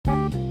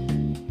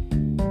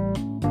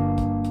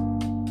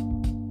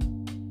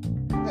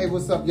Hey,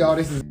 what's up, y'all?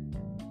 This is...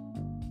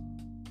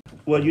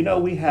 Well, you know,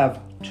 we have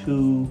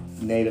two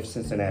native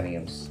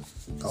Cincinnatians.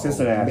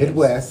 Cincinnati.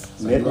 Midwest.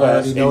 So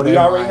Midwest. You already we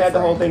already had the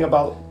whole thing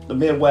about the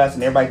Midwest,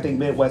 and everybody think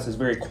Midwest is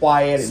very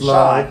quiet and slow,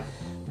 shy.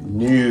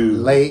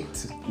 No.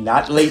 late.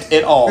 Not late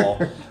at all.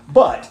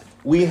 But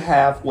we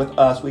have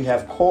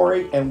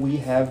Corey and we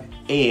have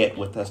Ed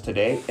with us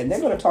today, and they're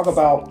going to talk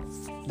about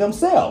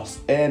themselves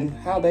and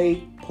how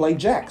they play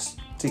jacks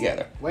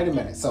together. Wait a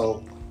minute.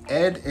 So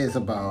Ed is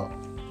about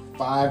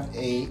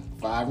 5'8",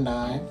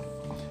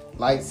 5'9",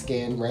 light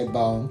skin, red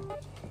bone.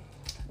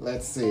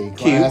 Let's see.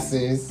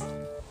 Glasses.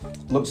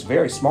 Looks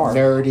very smart.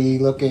 Nerdy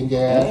looking,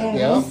 yeah.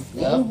 Yep.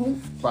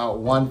 Mm-hmm. About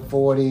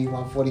 140,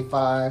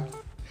 145.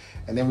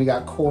 And then we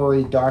got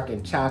Corey, dark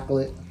and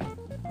chocolate.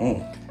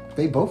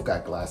 They both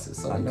got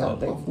glasses, so they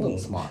both look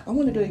smart. I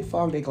wonder, do they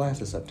fog their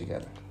glasses up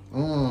together?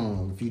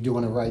 If you're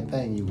doing the right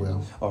thing, you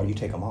will. Or you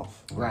take them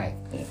off. Right.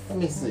 Yeah. Let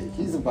me see.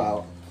 He's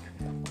about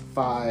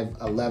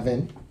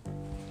 5'11".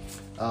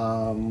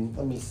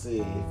 Let me see.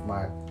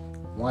 My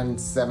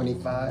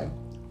 175.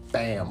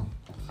 Bam.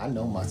 I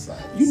know my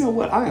size. You know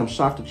what? I am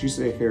shocked that you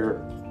sit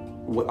here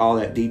with all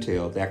that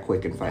detail that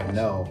quick and fast. I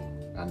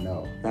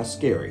know. That's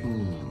scary.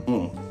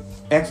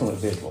 Excellent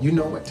visual. You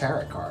know what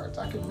tarot cards?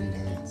 I can read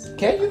hands.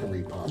 Can you? I can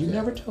read palms. You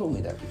never told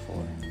me that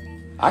before.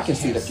 I can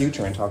see the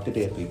future and talk to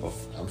dead people.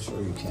 I'm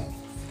sure you can.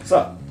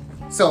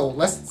 So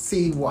let's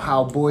see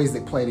how boys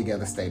that play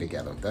together stay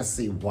together. Let's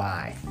see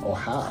why or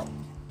how.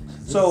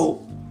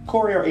 So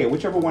Corey or Ed,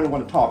 whichever one you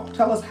want to talk,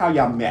 tell us how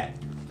y'all met.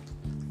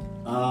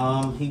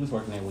 He was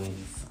working at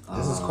Wendy's.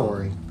 This is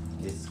Corey.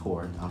 This is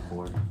Corey. I'm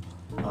Corey.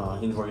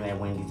 He was working at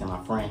Wendy's, and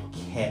my friend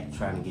kept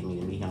trying to get me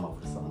to meet him over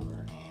the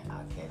summer, and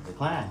I kept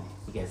declining.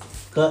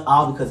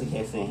 All because he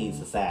kept saying he's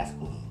a size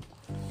queen.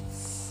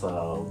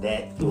 So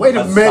that... Wait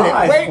a minute.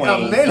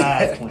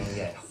 Size queen,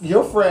 yes.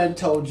 Your friend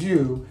told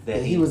you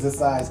that he was a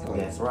size queen.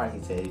 That's right.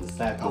 He said he was a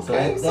size queen.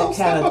 Okay, so that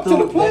step up to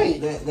the plate.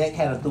 That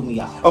kind of threw me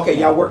off. Okay,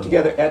 y'all worked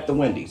together at the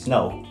Wendy's.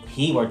 No,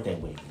 he worked at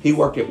Wendy's. He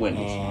worked at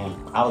Wendy's. And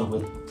I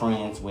was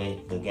friends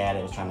with the guy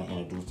that was trying to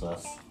introduce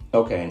us.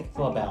 Okay.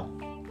 For about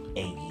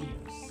 8 years.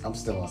 I'm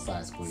still a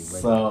size queen.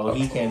 So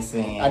he kept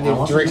saying, I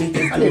didn't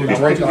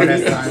drink on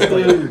that size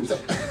queen.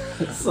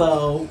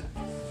 So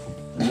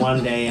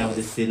one day I was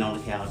just sitting on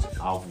the couch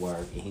off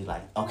work, and he's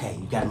like, "Okay,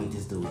 you gotta meet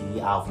this dude. He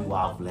off, you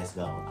off. Let's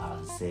go."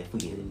 I said,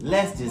 "Forget it.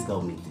 Let's just go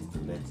meet this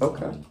dude."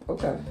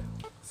 Okay.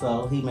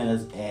 So he met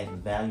us at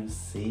Value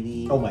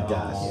City. Oh my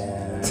gosh.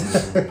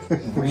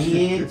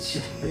 Ridge.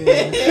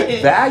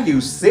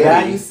 Value City.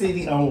 Value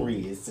City on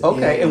Ridge.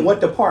 Okay, and what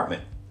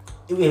department?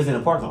 It was in the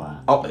parking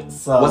lot. Oh,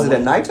 so was it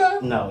at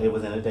nighttime? No, it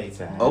was in the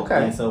daytime.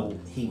 Okay. And so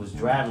he was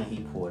driving,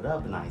 he pulled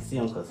up, and I didn't see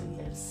him because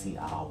he had to see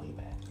all the way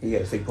back.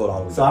 Yeah, so he pulled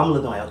all the way So back. I'm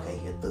looking like, okay,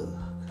 you're a thug.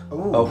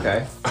 Ooh.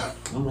 Okay.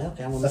 I'm like,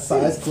 okay, I want A to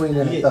size queen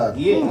and a thug.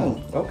 Yeah.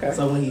 Okay.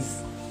 So when he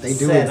They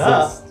do set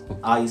up, exist.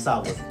 all you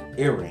saw was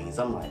earrings.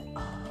 I'm like,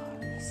 oh,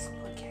 he's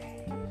super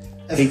gay.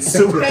 He's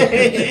super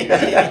gay.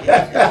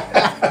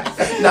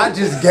 Not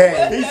just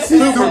gay. He's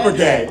super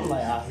gay. I'm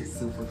like, oh, he's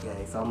super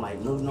gay. So I'm like,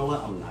 no, you know what?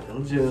 I'm not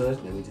gonna judge.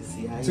 Let me just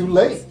see how he Too is.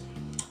 late.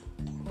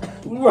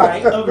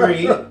 Right,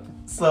 agreed.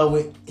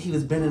 So he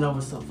was bending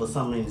over for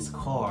something in his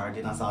car.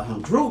 Then I saw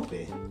him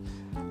drooping.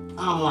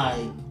 I'm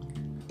like,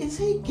 is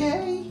he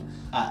gay?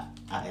 I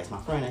asked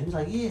my friend, and he was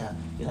like, yeah.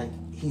 He's like,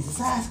 he's a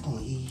size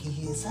queen.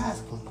 He's a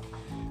size queen.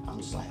 I'm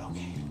just like,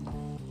 okay,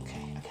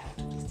 I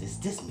gotta do this.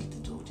 This need to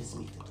do. This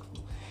need to do.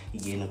 He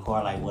get in the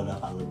car like, what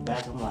up? I look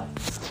back. I'm like,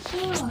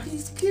 oh,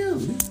 he's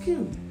cute.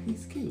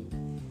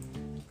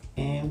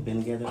 And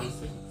been together ever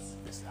since.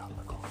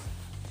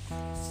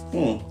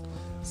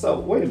 So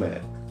wait a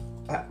minute.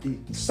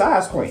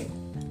 Size queen.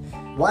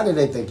 Why did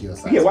they think you a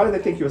size Yeah, queen? why did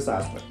they think you were a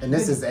size queen? And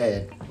this is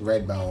Ed,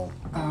 red bone.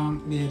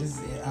 Yeah, this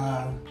is it.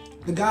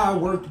 The guy I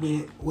worked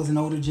with was an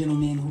older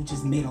gentleman who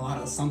just made a lot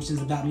of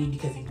assumptions about me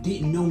because he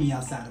didn't know me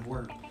outside of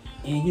work.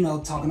 And, you know,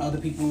 talking to other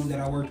people that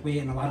I worked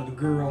with and a lot of the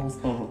girls,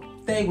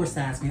 they were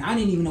size queen. I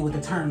didn't even know what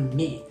the term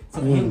meant.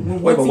 So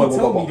when once he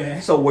told me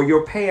that, So were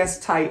your pants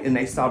tight and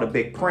they saw the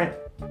big print?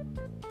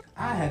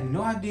 I had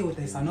no idea what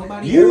they saw.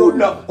 Nobody You ever-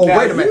 know. Oh, Now,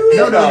 wait a minute. you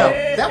No. know.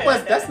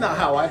 That's not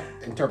how I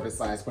interpret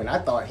size queen. I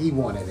thought he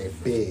wanted it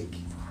big.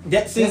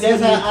 That's what he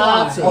how I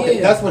implied. took Okay,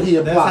 it. that's what he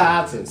applied. That's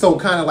how I took it. So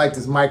kind of like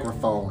this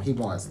microphone, he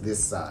wants this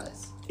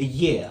size.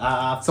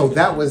 Yeah. So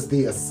that was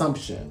the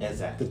assumption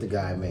Exactly. that the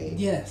guy made.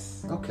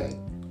 Yes. Okay.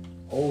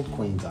 Old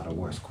queens are the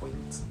worst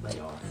queens. They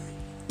are.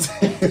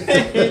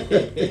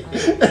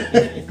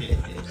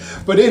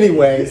 But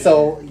anyway,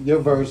 so your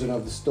version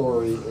of the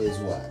story is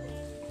what?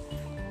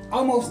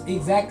 Almost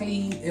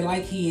exactly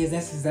like he is.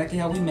 That's exactly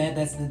how we met.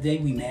 That's the day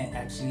we met,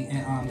 actually.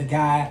 And the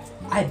guy,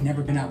 I had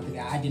never been out with the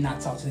guy. I did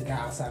not talk to the guy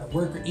outside of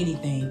work or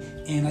anything.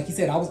 And like he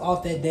said, I was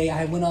off that day.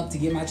 I went up to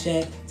get my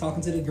check,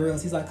 talking to the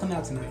girls. He's like, come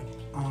out tonight.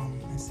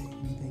 Let's see.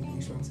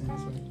 Make sure I'm saying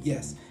this right.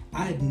 Yes.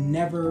 I had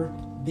never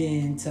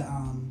been to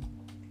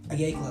a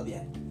gay club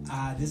yet.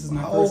 This is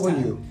my How first old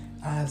time. were you?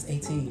 I was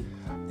 18.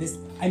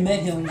 I met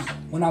him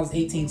when I was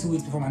 18, 2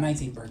 weeks before my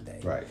 19th birthday.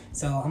 Right.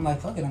 So I'm like,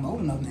 fuck it, I'm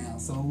old enough now.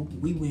 So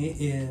we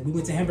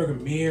went to Hamburger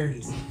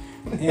Mary's.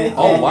 And,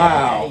 Oh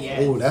wow!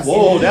 Oh, that's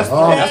That's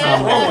long throwing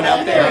time.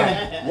 out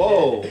there.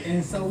 Whoa!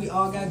 And so we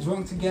all got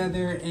drunk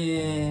together,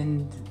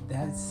 and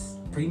that's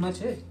pretty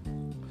much it.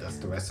 That's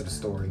the rest of the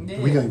story.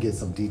 Yeah. We're gonna get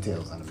some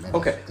details in a minute.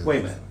 Okay,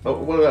 wait a minute.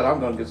 Well, I'm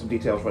gonna get some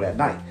details for that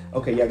night.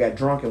 Okay, y'all got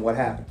drunk and what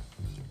happened?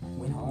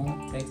 Went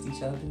home, text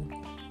each other.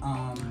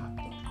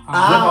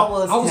 I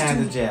was kind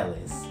too- of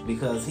jealous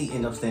because he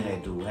ended up staying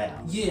at dude's house.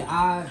 Yeah,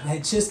 I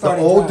had just The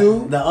started. old driving.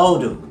 dude. The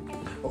old dude.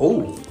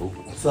 Oh,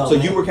 So, so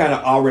you were kind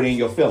of already in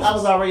your feelings. I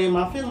was already in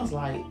my feelings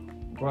like,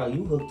 bro,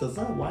 you hooked us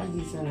up. Why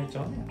he staying at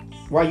your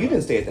house? Why you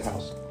didn't stay at the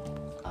house?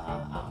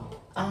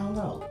 I don't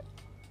know.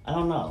 I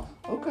don't know.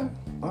 Okay,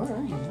 all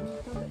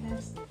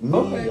right. Me,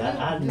 Okay.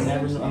 I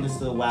never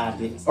understood why I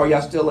didn't. Are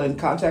y'all still in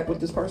contact with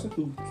this person?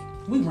 Who?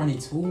 We run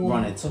into them,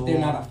 Run into but they're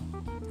them. not a.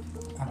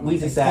 I don't We know if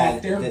they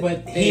decided factor, that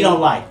but he don't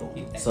like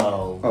them.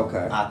 So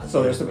Okay. I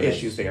So there's some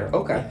issues there.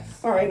 Okay. Yes.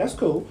 All right, that's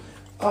cool.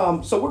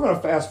 So we're gonna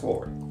fast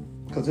forward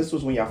because this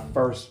was when y'all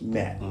first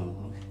met,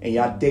 and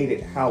y'all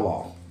dated how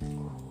long?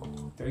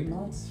 3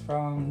 months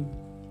from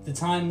the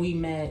time we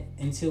met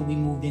until we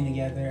moved in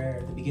together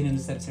at the beginning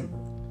of September.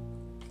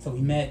 So we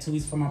met 2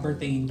 weeks for my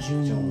birthday in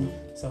June.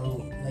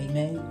 So late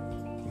May.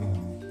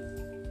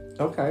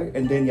 Okay,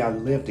 and then y'all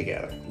lived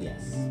together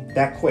Yes.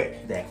 that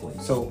quick. That quick.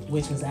 So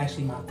Which was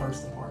actually my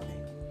first apartment.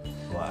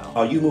 Wow.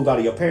 Oh, you moved out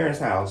of your parents'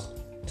 house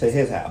to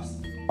his house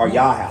or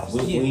y'all house?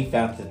 We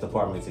found the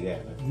apartment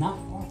together. Not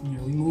far from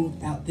here. We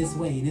moved out this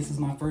way, and this was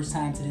my first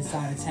time to this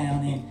side of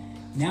town. And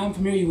now I'm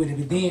familiar with it,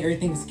 but then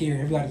everything was scary.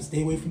 Everybody would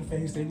stay away from the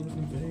face, stay away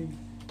from the face.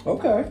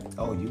 Okay.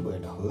 oh, you were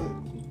in the hood.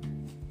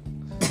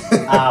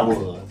 I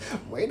was.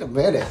 Wait a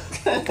minute.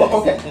 Well,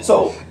 okay.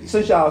 So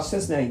since y'all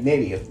Cincinnati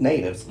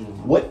natives,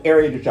 what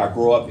area did y'all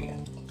grow up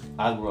in?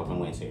 I grew up in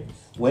Winter.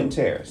 Winton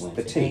Terrace, the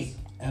Winton T,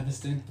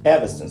 Evanston.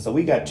 Evanston. So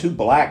we got 2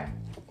 black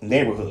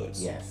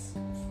neighborhoods. Yes.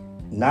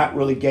 Not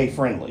really gay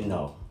friendly.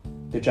 No.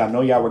 Did y'all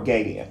know y'all were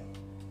gay then?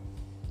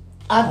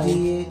 I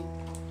did,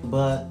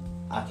 but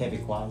I kept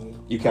it quiet.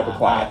 You kept it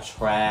quiet. I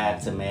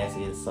tried to mask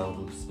it,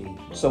 so to speak.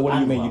 but So what do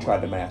I you mean knew you I tried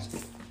to was. mask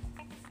it?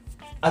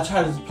 I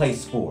tried to play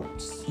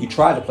sports. You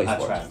tried to play I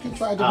sports. tried. You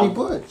tried to be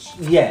butch.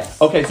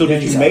 Yes. Okay, so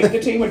did There you go. make the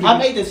team or did I you?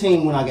 made the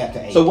team when I got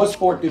to 8. So what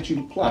sport did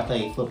you play? I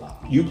played football.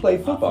 You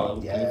played football.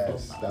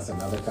 Yes, that's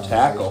another conversation.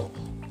 Tackle.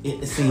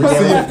 See,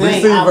 that was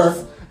the thing. I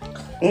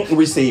was-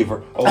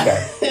 Receiver.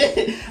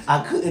 Okay.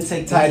 I couldn't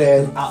take Tight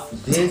this.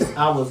 end.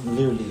 I was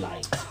literally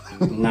like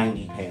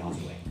 90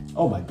 pounds away.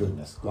 Oh my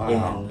goodness.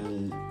 Wow.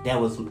 And that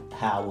was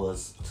how I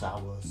was till I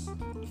was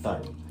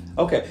 30.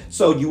 Okay.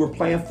 So you were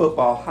playing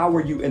football. How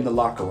were you in the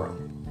locker room?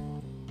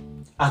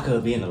 I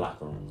couldn't be in the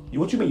locker room.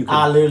 What you mean you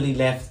I couldn't? literally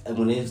left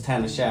when it was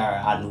time to shower.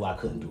 I knew I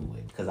couldn't do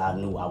it because I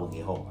knew I would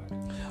get hard.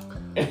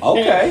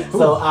 Okay.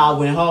 So I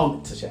went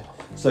home to shower.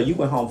 So you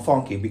went home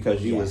funky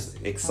because you was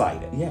Yes.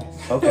 excited. Yes.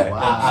 Okay.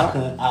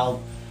 I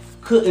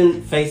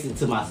couldn't face it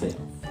to myself.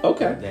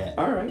 Okay. That-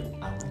 All right.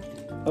 I liked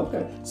it.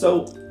 Okay.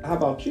 So how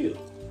about you?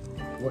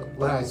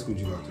 What high school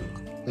did you go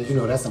to? 'Cause you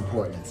know that's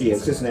important. Yeah,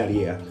 Cincinnati.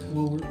 Yeah.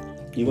 Woodward.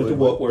 You went to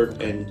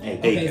Woodward and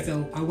Okay, Aiken.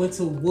 so I went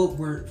to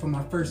Woodward for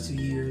my first 2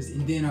 years,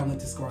 and then I went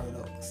to Scarlet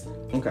Oaks.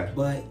 Okay.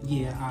 But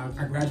yeah,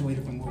 I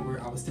graduated from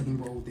Woodward. I was still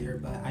enrolled there,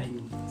 but I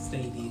didn't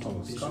stay the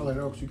Oh, Scarlet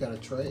Oaks, you got a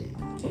trade.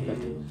 Okay.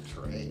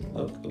 Trade.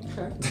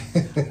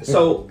 Okay.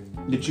 So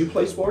did you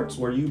play sports?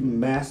 Were you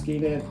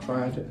masking it,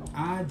 trying to?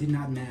 I did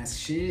not mask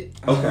shit.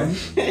 Okay.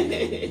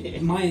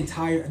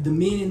 The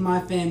men in my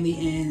family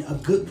and a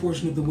good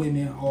portion of the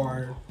women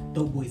are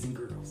dope boys and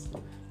girls.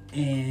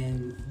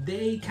 And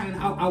they kind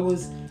of, I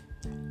was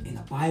in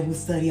a Bible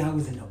study, I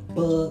was in the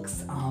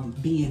books,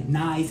 being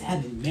nice,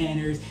 having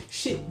manners,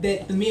 shit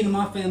that the men in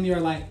my family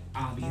are like,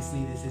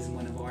 obviously this is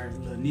one of our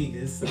little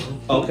niggas, so.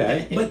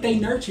 Okay. But they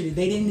nurtured it.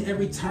 They didn't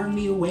ever turn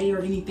me away or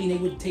anything. They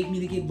would take me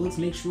to get books,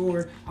 make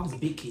sure, I was a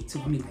big kid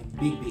too, I mean like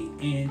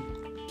big, and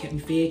kept me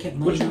fed, kept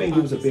money What you in my mean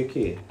you was a pockets. big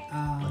kid?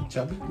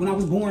 Chubby? When I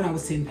was born, I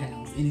was 10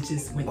 pounds, and it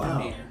just went Wow.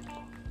 from there.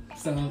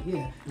 So,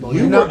 yeah. Well,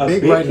 You you're were not a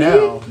big big right kid?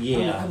 now.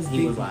 Yeah, I was he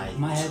big. was like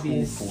My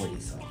heaviest- 240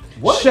 something.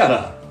 What? Shut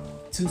up.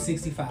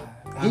 265. He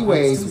I was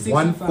weighs 265.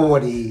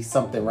 140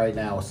 something right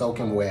now,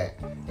 soaking wet,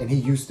 and he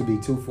used to be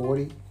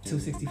 240,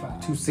 265.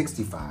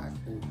 265.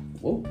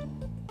 Whoa.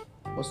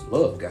 What's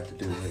love got to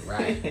do with it?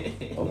 Right.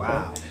 Okay.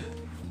 Wow.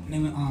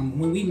 And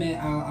when we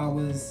met, I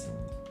was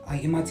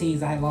like in my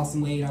teens. I had lost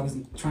some weight. I was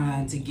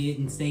trying to get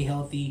and stay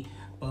healthy.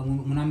 But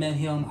when I met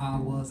him, I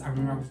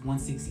remember I was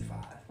 165.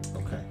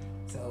 Okay.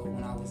 So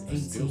when I was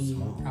Still 18,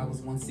 small. I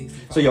was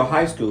 165. So your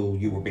high school,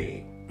 you were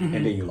big, and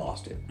then you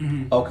lost it.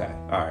 Okay.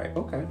 All right.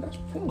 Okay. That's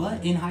cool.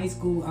 But in high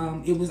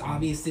school, it was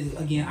obvious to,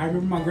 again, I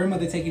remember my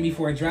grandmother taking me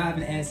for a drive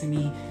and asking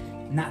me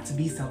not to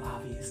be so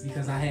obvious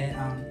because I had,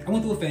 I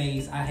went through a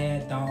phase. I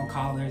had dog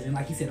collars and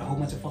like you said, a whole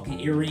bunch of fucking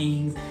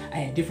earrings. I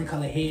had different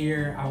color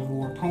hair. I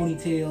wore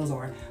ponytails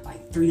or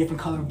like 3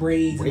 different color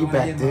braids. Way and all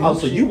back that. then. Oh,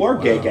 so you were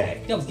gay, Wow.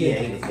 gay. That was Yeah,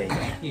 gay. he was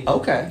gay. Yeah.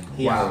 Okay.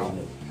 He Wow. already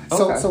knew.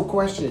 Okay. So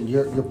question,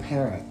 your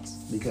parents,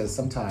 because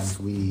sometimes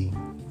we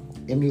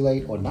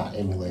emulate or not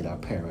emulate our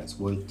parents.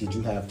 Did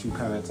you have 2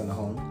 parents in the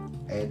home,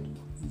 Ed?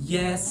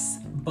 Yes,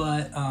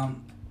 but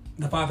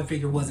the father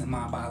figure wasn't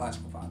my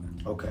biological father.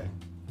 Okay.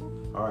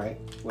 All right.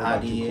 What I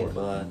about you, did, Corey?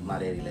 but my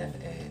daddy left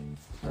at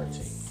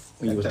 13.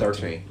 When you was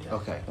 13.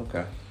 Okay.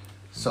 Okay.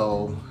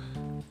 So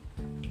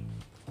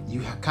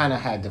you kind of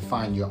had to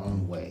find your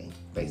own way,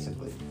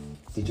 basically.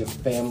 Did your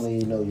family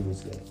know you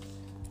was gay?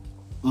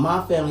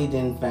 My family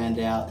didn't find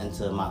out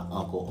until my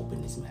uncle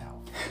opened his mouth.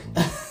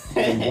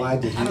 And why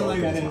did he I don't like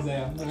open that his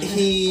mouth?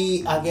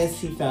 exam. I guess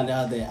he found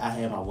out that I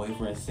had my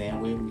boyfriend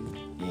staying with me,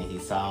 and he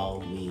saw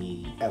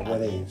me At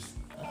what age?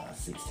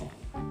 16,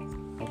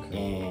 Okay.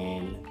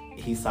 and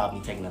he saw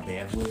me taking a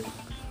bath with him.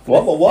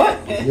 What?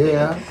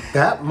 Yeah,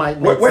 that might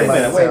Wait, make wait a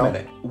somebody minute. Wait a tell.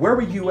 minute. Where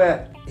were you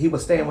at? He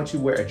was staying with you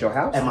where? At your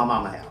house? At my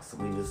mama's house.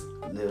 I was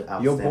Your staying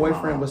at my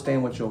boyfriend mama. was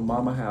staying with your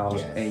mama house,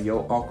 Yes. and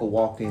your uncle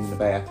walked in the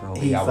bathroom.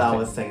 He Y'all saw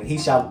was us taking. He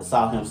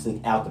saw him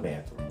sneak out the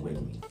bathroom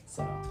with me.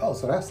 So. Oh,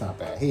 so that's not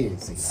bad. He didn't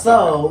see that.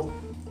 So,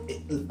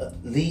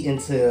 leading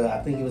to, I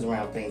think it was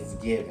around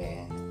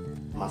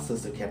Thanksgiving, my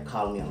sister kept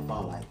calling me on the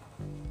phone like,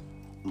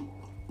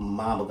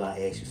 Mama gonna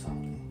ask you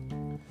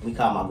something. We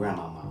call my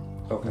grandma Mama.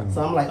 Okay.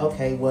 So I'm like,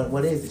 okay,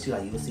 what is it? She's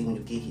like, you'll see when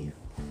you get here.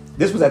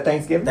 This was at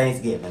Thanksgiving?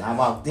 Thanksgiving. I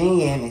walked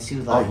in and she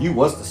was like, Oh, you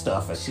was the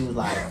stuff. she was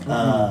like,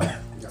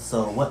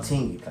 so what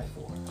team you play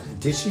for?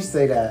 Did she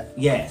say that?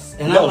 Yes.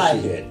 And No, I'm like,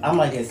 she did. I'm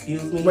like,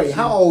 excuse me? Wait,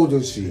 how old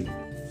is she?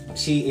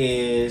 She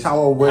is. How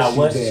old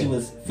was she then? She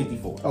was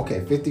 54.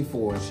 Okay,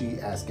 54. She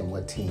asking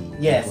what team.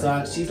 Yeah, you so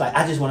play for. she's like,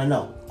 I just want to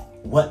know,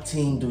 what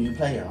team do you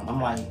play on?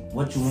 I'm like,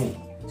 what you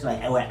mean? She's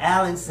like, well,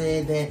 Alan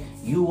said that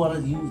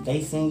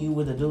they seen you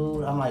with a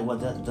dude. I'm like, why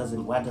does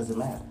it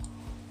matter?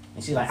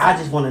 And she's like, I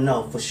just want to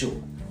know for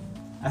sure.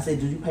 I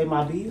said, do you pay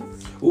my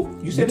bills? Ooh,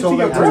 you said it to told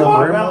your her I told to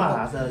my grandma?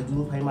 grandma. I said, do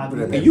you pay my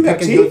bills? And you got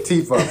Picking your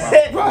teeth? teeth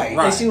up. Right.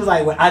 And she was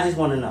like, well, I just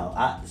want to know.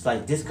 It's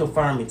like, just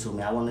confirm it to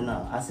me. I want to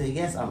know. I said,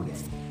 yes, I'm gay.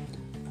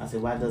 I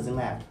said, why does it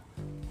matter?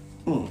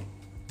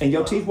 And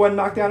your teeth wasn't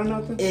knocked out or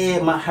nothing?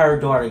 And her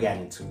daughter got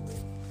into it.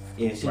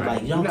 And she's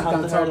like, you don't You're not talk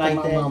gonna to her talk to like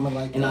my that. mama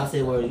like And I that.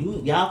 said, well,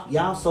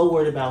 y'all so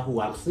worried about who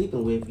I'm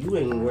sleeping with, you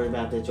ain't worried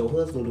about that your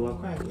husband doing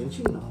crack, and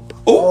you know.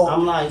 Oh,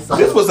 I'm like, so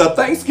this was a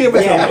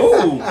Thanksgiving. yeah.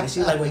 Ooh. And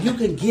she's like, well, you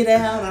can get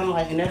out. I'm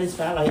like, and that is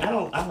fine. Like,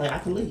 I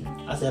can leave.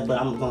 I said, but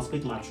I'm gonna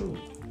speak my truth.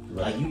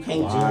 Like, you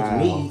can't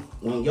judge me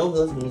when your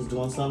husband is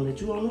doing something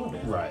that you don't know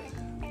about. Right.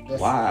 That's,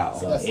 Wow.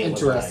 That's it was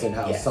interesting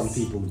like, how yes. some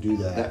people do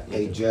that.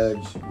 They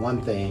judge one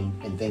thing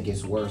and think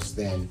it's worse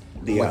than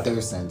The what other.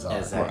 their sins are.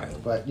 Exactly.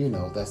 Right.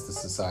 But that's the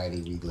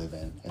society we live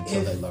in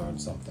until they learn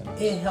something.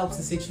 It helps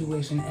the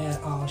situation at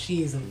all.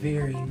 She is a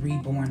very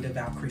reborn,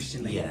 devout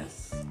Christian lady.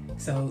 Yes.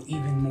 So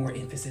even more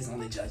emphasis on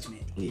the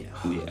judgment. Yeah.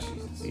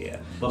 Yeah.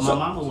 But my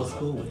mama was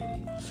cool with it.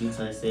 She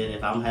said,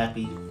 if I'm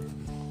happy,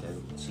 that's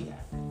what she happy.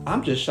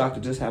 I'm just shocked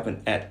that this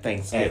happened at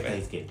Thanksgiving. At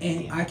Thanksgiving.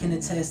 And yeah. I can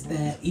attest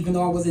that even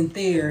though I wasn't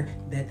there,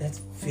 that's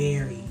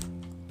very,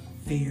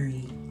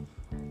 very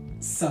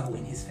subtle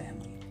in his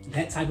family.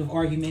 That type of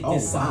argument Oh,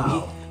 is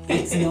subtle. wow.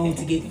 It's known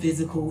to get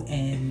physical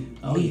and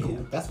legal. yeah.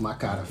 That's my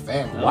kind of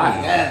family.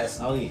 Wow. Yes.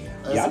 Oh, yeah.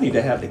 Y'all need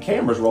to have the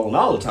cameras rolling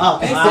all the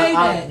time. They say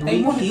that. They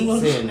we want to keep do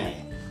it. saying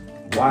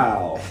that.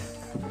 Wow.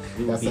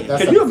 That's Yeah.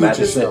 that's Could a you imagine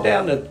future sit show.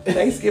 down to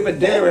Thanksgiving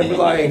dinner and be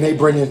like, And they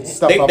bringing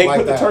stuff they up like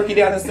put the that. turkey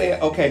down and say,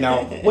 okay,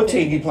 now what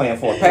team you playing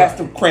for? Pass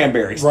the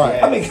cranberries.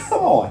 Right. I mean, come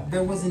on.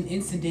 There was an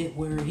incident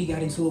where he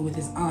got into it with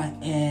his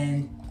aunt,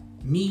 and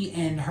me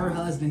and her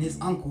husband, his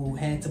uncle,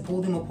 had to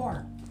pull them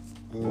apart.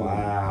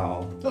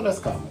 Wow. No, that's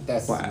common.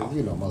 That's Wow.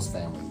 Most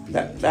families.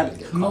 That-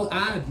 get caught.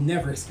 I've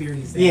never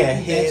experienced that. Yeah,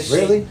 That his-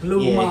 shit Really?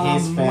 blew Yeah, my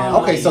his family. mind.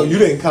 Okay, so you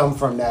didn't come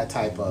from that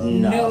type of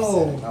No.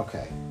 setting.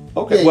 Okay.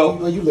 Okay, Yeah,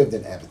 well, you lived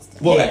in Evanston.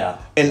 well, Yeah.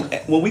 and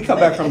when we come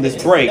back from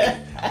this break,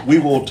 we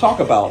will talk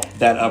about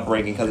that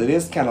upbringing because it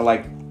is kind of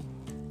like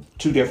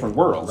two different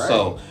worlds. Right.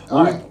 So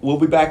All right. we'll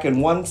be back in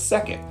 1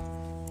 second.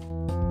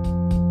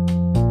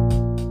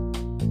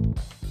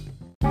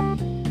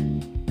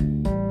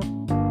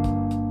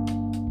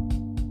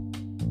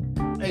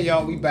 Hey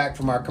y'all, we back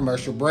from our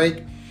commercial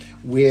break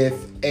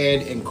with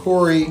Ed and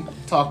Corey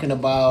talking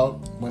about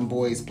when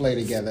boys play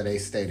together, they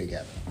stay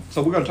together.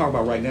 So we're going to talk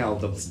about right now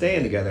the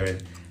staying together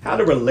and how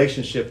the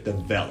relationship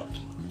developed.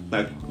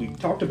 Like we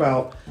talked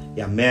about,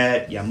 y'all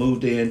met, y'all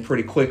moved in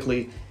pretty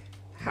quickly.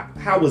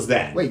 How was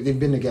that? Wait, they've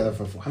been together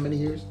for how many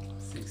years?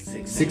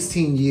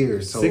 16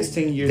 years. So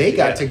 16 years They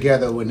got together.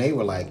 together when they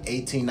were like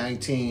 18,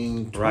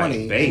 19, 20, Right,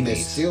 and they're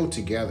babies. still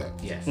together.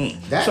 Yes.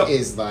 That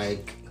is So-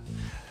 like,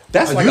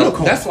 That's A like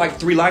unicorn. that's like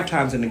 3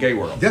 lifetimes in the gay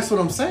world. that's what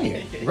I'm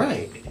saying.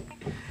 Right.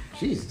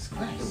 Jesus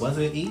Christ. Was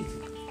it easy?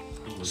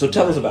 So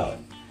tell us about it.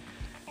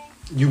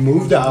 You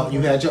moved out,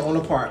 you had your own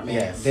apartment.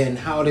 Yes. Then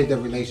how did the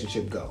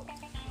relationship go?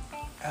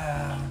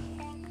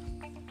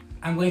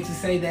 I'm going to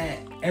say that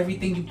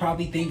everything you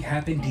probably think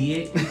happened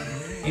did.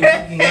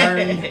 And we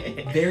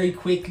learned very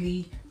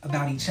quickly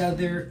about each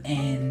other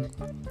and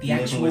the Living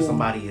actual with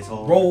somebody is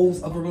hard.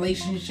 roles of a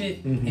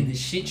relationship and the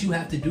shit you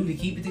have to do to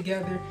keep it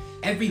together.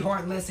 Every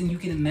hard lesson you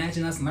can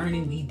imagine us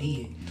learning, we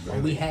did. Or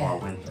we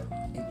had.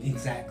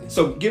 Exactly.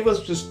 So give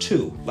us just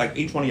two. Like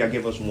each one of y'all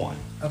give us one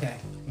Okay.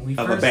 When we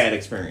of a bad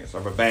experience,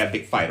 of a bad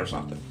big fight or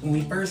something. when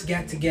we first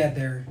got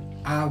together,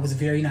 I was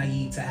very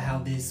naive to how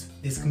this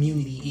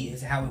community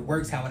is, how it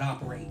works, how it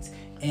operates.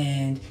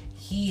 And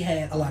he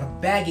had a lot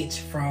of baggage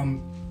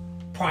from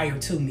prior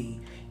to me.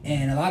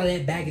 And a lot of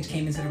that baggage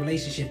came into the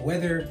relationship.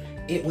 Whether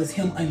it was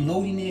him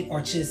unloading it or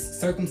just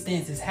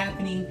circumstances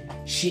happening,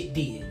 shit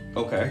did.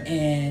 Okay.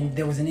 And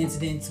there was an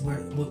incident where,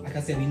 like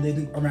I said, we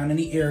lived around in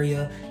the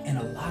area, and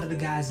a lot of the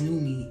guys knew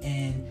me.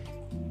 And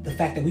the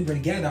fact that we were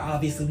together,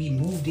 obviously, we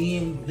moved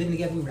in, we were living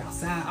together, we were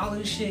outside, all of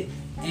this shit.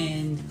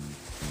 And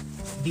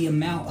the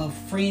amount of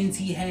friends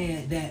he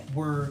had that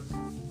were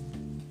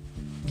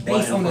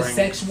based on a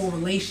sexual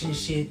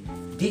relationship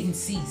didn't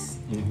cease.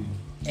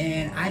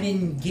 And I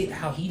didn't get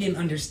how he didn't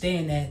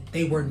understand that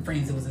they weren't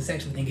friends. It was a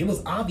sexual thing. It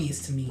was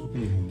obvious to me,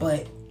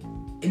 but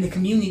in the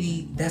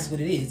community, that's what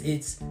it is.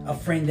 It's a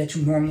friend that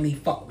you normally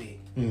fuck with,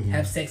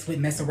 have sex with,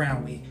 mess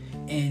around with.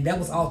 And that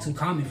was all too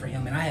common for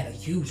him, and I had a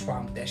huge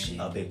problem with that shit.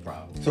 A big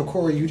problem. So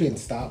Corey, you didn't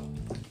stop.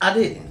 I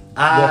didn't. Your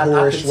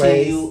whorish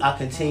ways? I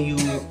continue.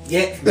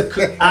 Yeah,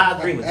 I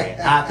agree with that.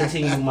 I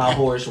continue my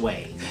whorish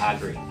ways. I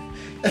agree.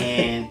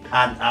 And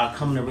I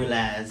come to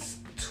realize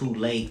too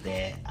late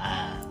that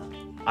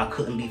I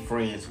couldn't be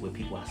friends with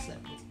people I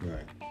slept with.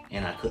 Right.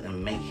 And I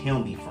couldn't make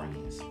him be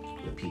friends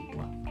with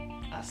people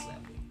I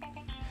slept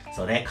with.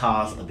 So that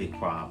caused a big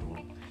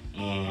problem.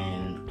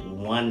 And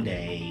one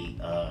day,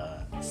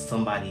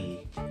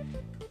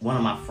 one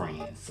of my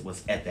friends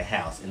was at the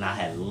house, and I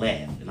had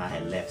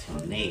left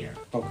him there.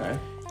 Okay.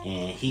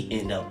 And he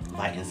ended up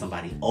inviting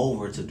somebody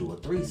over to do a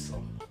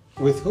threesome.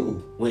 With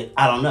who?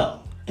 I don't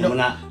know. And when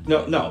I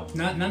No.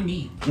 Not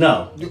me.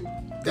 no.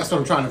 That's what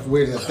I'm trying to.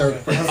 Where the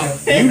third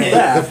person? You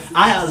left.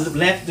 I had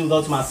left to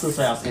go to my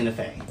sister's house in the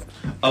Faye.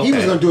 Okay. He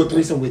was gonna do a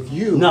threesome with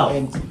you. No,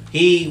 And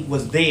he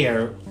was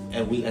there,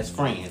 and we as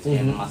friends.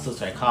 And my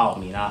sister had called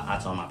me, and I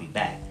told him I'd be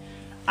back.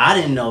 I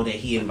didn't know that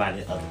he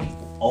invited other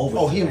people over.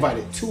 oh, to he that.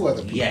 invited two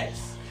other people.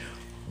 Yes.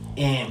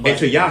 But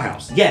Into y'all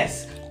house.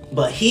 yes,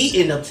 but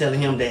he ended up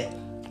telling him that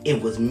it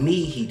was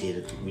me he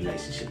did a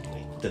relationship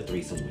with, the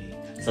threesome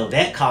with. So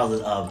that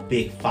causes a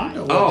big fight.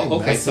 You know Oh, They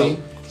okay. messy.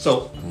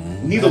 So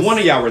neither one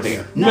of y'all were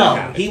there.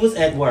 No, he was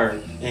at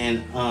work,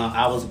 and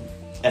I was.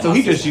 At So my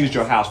he just sister's used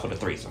your house for the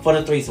threesome. for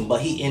the threesome,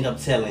 but he ended up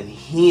telling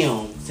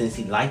him, since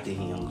he liked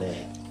him, that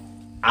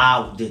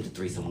I did the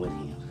threesome with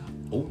him.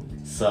 Ooh.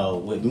 So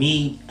with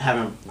me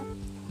having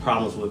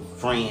problems with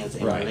friends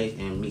and, Right.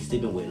 and me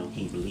sleeping with him,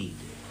 he believed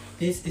it.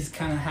 This is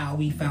kind of how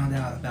we found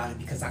out about it,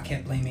 because I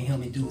kept blaming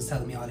him and dude was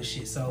telling me all this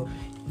shit. So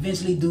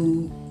eventually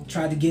dude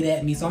tried to get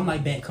at me, so I'm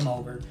like, bet, come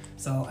over.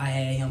 So I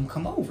had him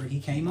come over.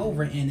 He came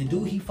over, and the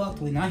dude he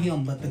fucked with, not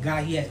him, but the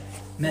guy he had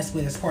messed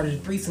with as part of the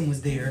threesome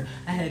was there.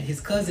 I had his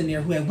cousin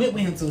there who had went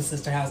with him to his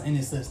sister's house and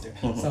his sister.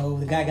 So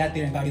the guy got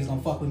there and thought he was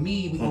gonna fuck with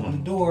me. We opened the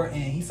door, and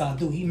he saw a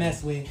dude he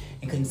messed with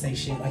and couldn't say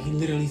shit. Like, he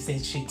literally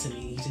said shit to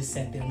me. He just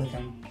sat there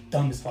looking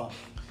dumb as fuck.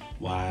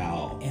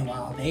 Wow. And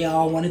while they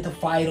all wanted to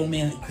fight him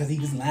because he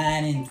was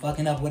lying and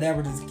fucking up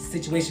whatever the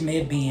situation may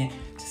have been,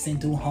 just sent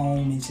dude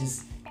home and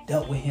just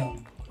dealt with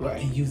him. Right.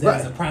 And use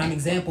that as a Right. prime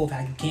example of how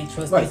you can't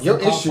trust Right. people Your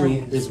to call issue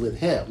friends. is with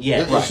him. Yeah,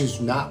 Your right.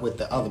 issue's not with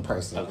the other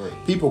person. Agreed.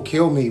 People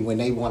kill me when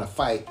they want to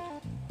fight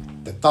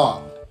the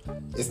thought.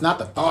 It's not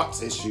the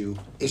thought's issue.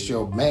 It's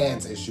your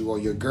man's issue or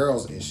your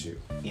girl's issue.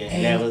 Yeah,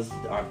 and that was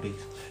our big.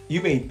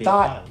 You mean big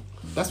thought? fight.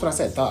 That's what I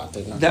said. Thought.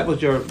 That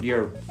was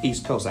your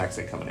East Coast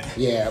accent coming out.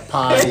 Yeah,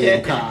 party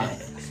and con.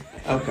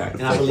 Okay.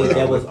 And I believe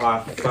that was our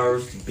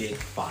first big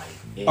fight.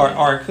 And,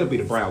 Or it could be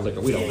the brown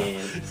liquor. We don't know.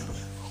 and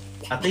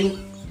I think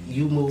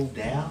you moved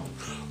out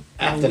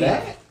After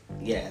that?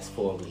 Yes,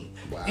 for a week.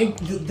 Wow.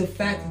 The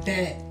fact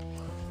that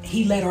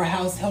he let our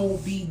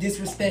household be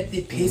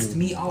disrespected pissed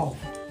me off.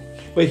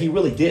 But he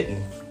really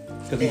didn't.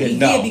 Because he He didn't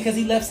know. did, because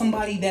he left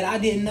somebody that I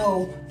didn't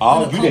know.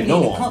 Oh, in the you didn't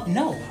know company.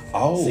 him? No.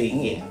 Oh. See,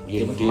 yeah,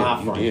 Yeah, it was you my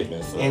did. friend, You did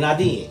mess up. and I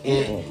did,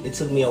 and it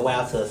took me a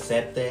while to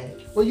accept that.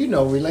 Well, you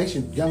know,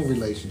 young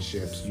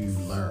relationships, you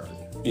learn.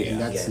 Yeah.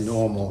 And that's Yes.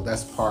 normal.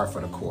 That's par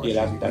for the course.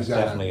 Yeah, You that's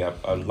gotta- definitely a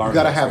learning You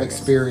gotta have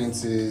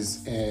experience.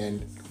 experiences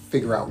and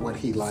figure out what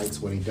he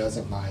likes, what he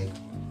doesn't like,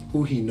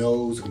 who he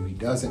knows, who he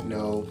doesn't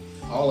know.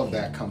 All of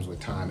that comes with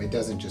time. It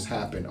doesn't just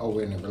happen, oh,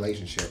 we're in a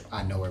relationship,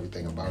 I know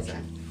everything about you.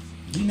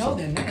 You know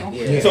that now.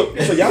 Yeah. So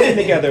y'all been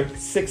together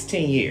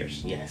 16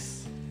 years.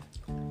 Yes,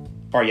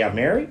 Are y'all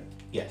married?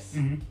 yes.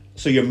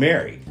 So you're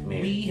married.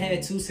 Married. We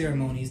had 2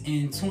 ceremonies.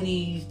 In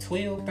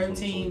 2012,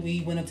 13,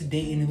 we went up to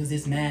date, and it was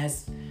this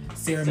mass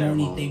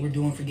ceremony they were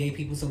doing for gay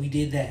people, so we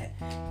did that.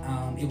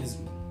 It was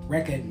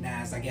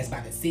recognized, I guess, by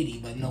the city,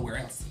 but nowhere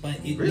else. But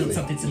it Really? meant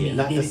something to me.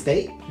 Not the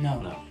state?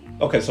 No.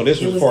 Okay, so this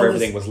was before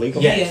everything was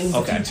legal? Yeah, it was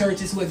Okay. a few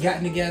churches who had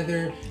gotten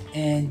together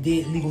and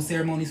did legal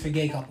ceremonies for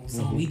gay couples.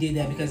 So we did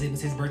that because it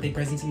was his birthday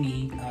present to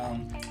me.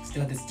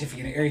 Still had the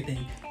certificate and everything.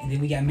 And then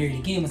we got married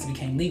again once it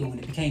became legal. When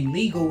it became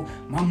legal,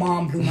 my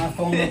mom blew my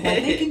phone up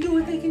like, they can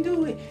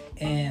do it.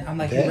 And I'm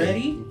like, you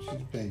ready?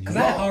 Because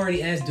I had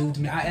already asked dude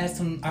to me. I asked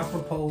him, I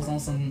proposed on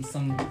some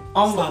When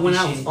I was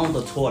shit. on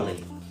the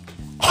toilet.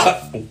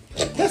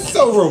 That's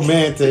so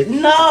romantic.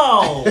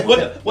 No.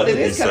 Well, it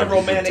is kind of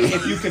romantic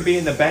if you can be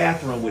in the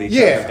bathroom with each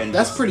other. Yeah, And,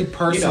 that's pretty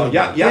personal.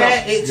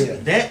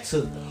 That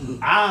took.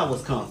 I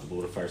was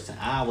comfortable the first time.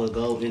 I would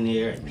go in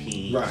there and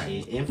pee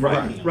in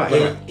front of him.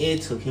 Right.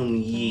 It took him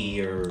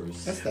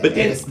years. But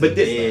then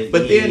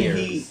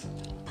he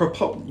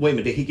proposed. Wait a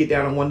minute, did he get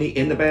down on one knee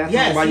in the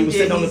bathroom while you were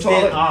sitting on the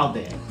toilet? All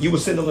day. You were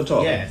sitting on the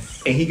toilet.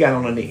 Yes. And he got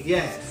on a knee.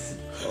 Yes.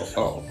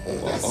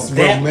 That's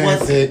That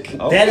romantic.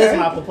 That is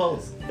my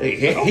proposal.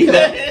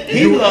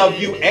 He loved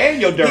you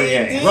and your dirty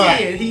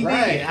ass. He did.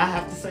 I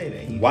have to say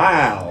that.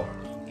 Wow.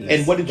 Yes.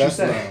 And what did you That's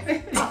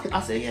say?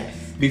 I said yes.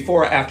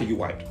 Before or after you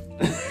wiped?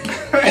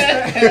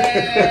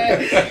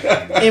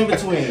 In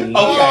between.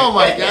 Oh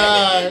my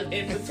God.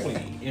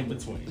 In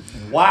between.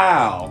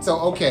 Wow. So,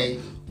 okay,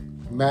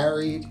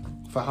 married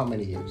for how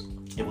many years?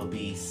 It would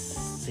be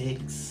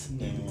 6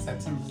 in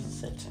September.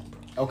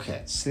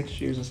 Okay.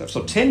 6 years and stuff.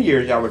 So 10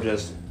 years y'all were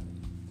just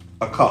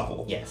a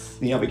couple. Yes.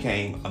 Then y'all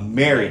became a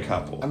married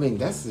couple. I mean,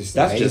 that's just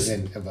That's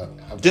amazing.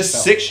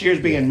 Just 6 years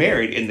being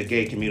married in the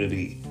gay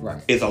community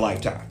Right. is a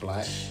lifetime.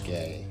 Black,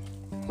 gay.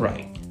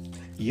 Right.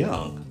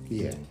 Young.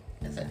 Yeah.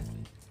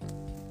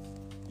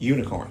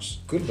 Unicorns.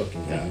 Good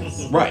looking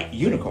guys. Right.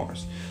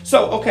 Unicorns.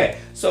 So, okay.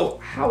 So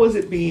how is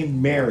it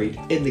being married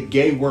in the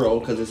gay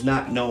world? Because it's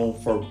not known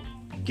for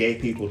gay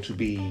people to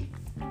be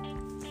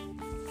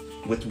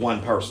with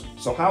one person.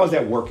 So how is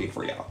that working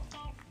for y'all?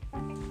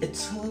 It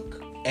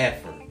took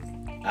effort.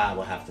 I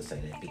would have to say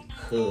that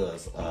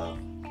because of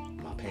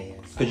my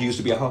past. Because you used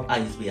to be a hoe? I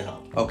used to be a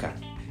hoe. Okay.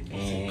 Call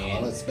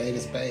And it spade a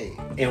spade.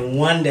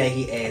 one day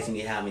he asked me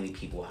how many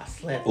people I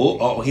slept with.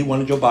 Oh, he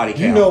wanted your body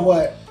count. You know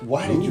what?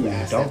 Why did you Ooh,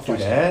 ask don't that do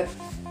question? that.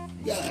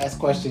 You gotta ask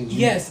questions.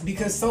 Yes,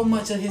 because so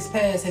much of his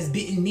past has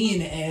bitten me in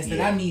the ass that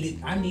Yeah.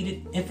 I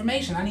needed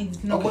information. I needed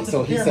to know Okay, what to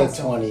so he prepare said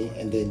myself. 20,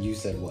 and then you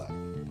said what?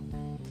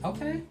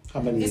 Okay.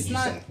 How many It's did you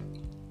not- say?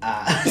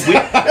 We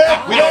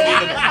don't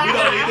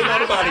need to know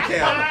the body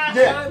count.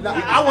 Yeah, no,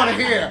 I want to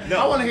hear. No.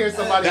 I want to hear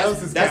somebody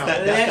else's count.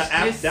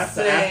 Let's That's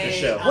the say after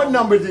show. What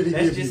number did he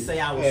Let's give you? just say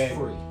I was Yeah.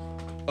 free.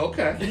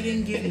 Okay. He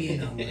didn't give me a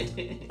number.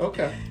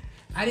 Okay.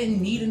 I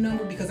didn't need a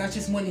number because I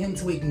just wanted him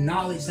to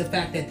acknowledge the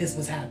fact that this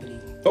was happening.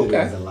 It was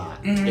Okay. a lot.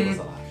 It was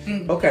a lot.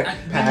 Okay.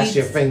 Past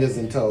your fingers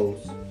and toes.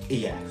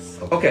 Yes.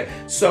 Okay.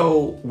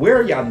 So where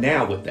are y'all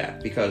now with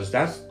that? Because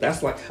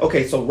that's like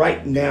okay. So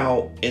right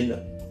now in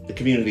the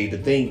community, the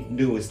thing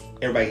new is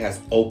everybody has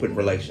open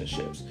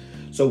relationships.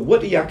 So what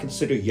do y'all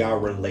consider y'all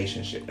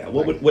relationship now?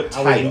 What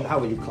title? How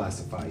would you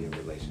classify your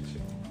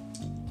relationship?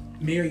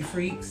 Married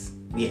freaks.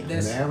 Yeah.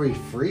 That's Married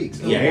freaks.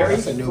 Yeah, Oh,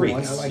 that's a new married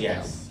one. I freaks. like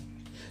Yes.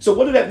 So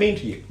what did that mean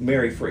to you,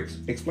 married freaks?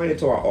 Explain it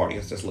to our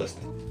audience that's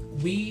listening.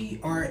 we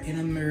are in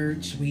a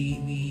merge.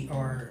 We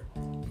are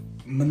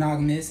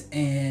monogamous,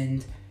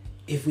 and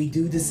if we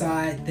do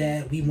decide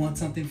that we want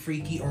something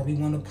freaky or we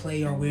want to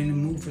play or we're in the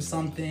mood for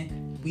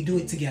something, we do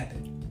it together.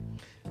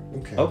 that.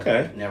 Okay.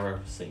 Okay. Never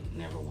seen,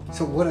 never won.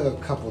 So what are a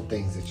couple of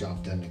things that y'all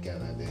have done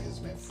together that has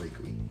been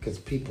freaky? Because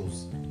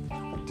people's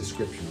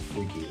description of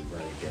freaky is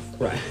very different.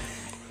 Right.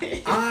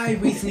 I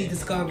recently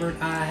discovered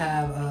I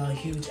have a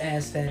huge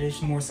ass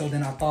fetish, more so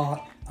than I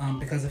thought,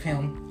 because of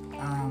him.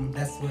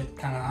 That's what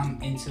kind of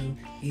I'm into.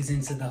 He's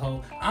into the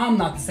whole. I'm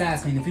not the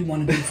size queen. If we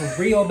want to be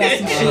for real about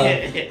some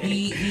shit,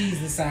 he's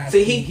the size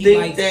See, queen. he think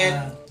likes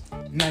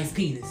that- nice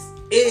penis.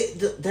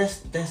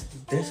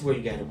 That's where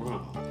you got it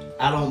wrong.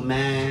 I don't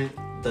mind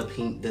the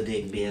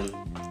dick being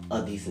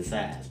a decent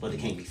size, but it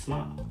can't be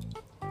small.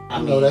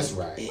 I know that's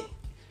right.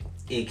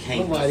 It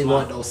can't Nobody be small.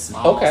 want no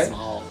small, Okay.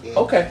 small. Yeah.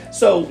 Okay.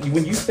 So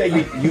when you say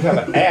you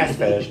have an ass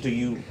fetish, do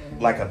you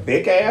like a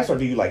big ass or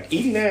do you like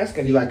eating ass?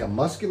 Can You like a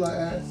muscular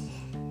ass?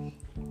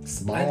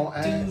 Small I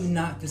ass? do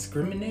not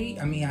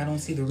discriminate. I mean, I don't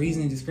see the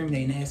reason to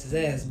discriminate in ass is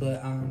ass,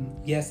 but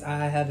yes,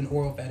 I have an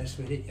oral fetish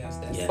with it. Yes,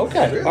 that's Yeah.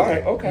 Okay. Really? All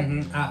right.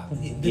 Okay.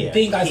 The Yeah.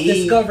 thing I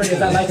discovered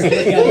is I like to look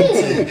at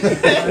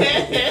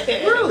it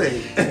too.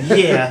 Really?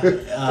 Yeah.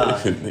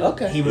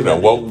 Okay. He You know,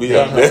 woke me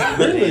up there.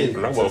 Really?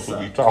 And I want to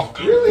be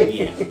talking. Really?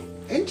 Yeah.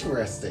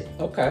 Interesting.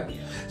 Okay.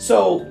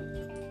 So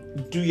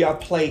do y'all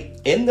play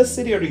in the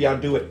city or do y'all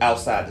do it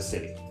outside the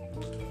city?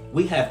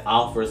 We have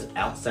offers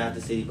outside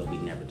the city, but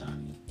we've never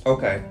done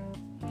Okay.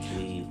 it.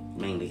 We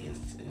mainly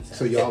inside.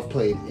 So y'all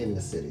played in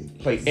the city.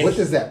 Played in- What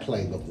does that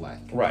play look like?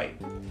 Right.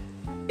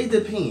 It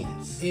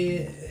depends.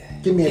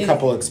 Give me a It-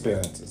 couple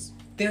experiences.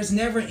 There's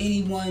never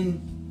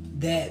anyone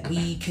that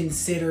we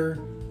consider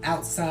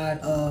outside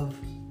of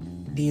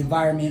the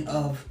environment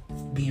of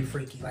being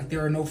freaky. Like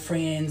there are no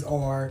friends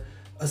or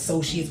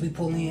associates we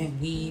pull in,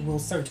 we will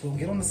search. We'll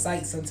get on the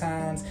site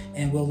sometimes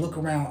and we'll look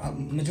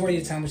around. Majority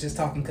of the time, we're just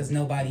talking because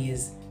nobody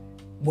is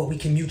what we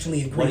can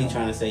mutually agree What are you on.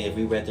 trying to say? If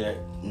we rather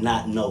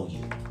not know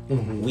you,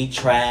 we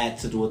tried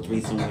to do a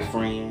threesome with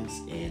friends,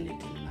 and it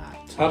did not.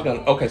 I was gonna.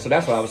 Okay, so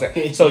that's what I was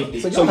saying. So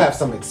So y'all have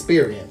some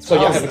experience. So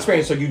y'all have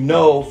experience. So you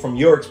know from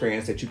your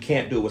experience that you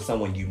can't do it with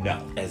someone you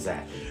know.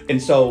 Exactly.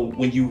 And so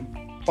when you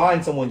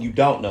find someone you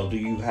don't know, do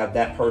you have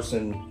that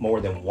person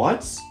more than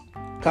once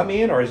come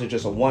in, or is it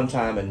just a one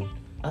time? And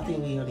I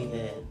think we only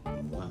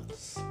had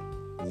once.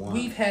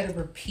 We've had a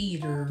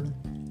repeater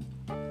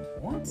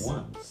once.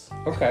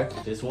 okay,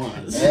 Just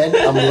once. And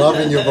I'm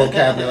loving your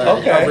vocabulary.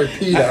 Okay. A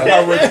repeater.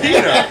 a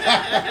repeater.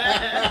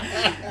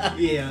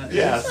 Yeah.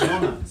 Yes.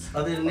 Just once.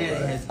 Other than that,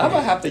 it has I'm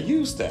gonna have to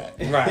use that.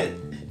 right.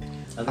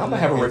 I'm gonna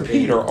have a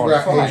repeater on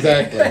Right,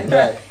 Friday. exactly.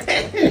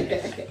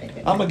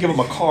 Right. I'm gonna give them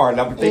a card.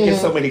 And I'm thinking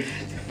so many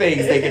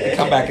things they get to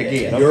come back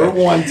again. You're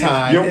Okay. one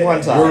time. You're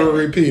one time. You're a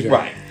repeater.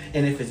 Right.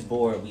 And if it's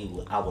bored,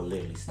 I will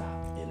literally stop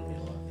in the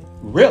middle of it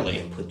Really?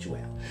 and put you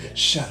out. Yeah.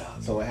 Shut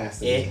up. So it has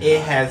to be.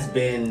 It has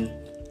been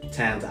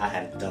times I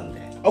have done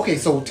that. Okay,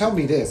 so tell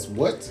me this: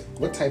 what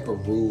type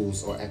of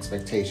rules or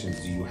expectations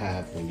do you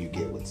have when you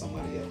get with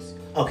somebody else?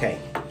 Okay,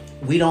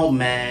 we don't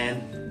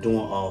mind doing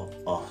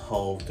a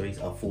full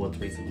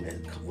threesome that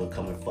will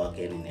come and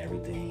fucking and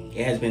everything.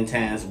 It has been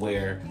times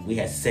where we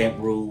had set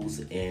rules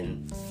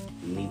and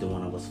neither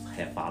one of us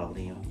had followed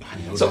them.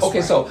 So That's okay,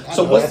 right. so I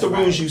so know what's that's the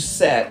rules right. you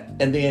set,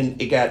 and then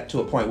it got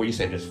to a point where you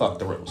said just fuck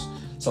the rules.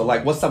 So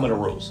like, what's some of the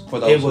rules for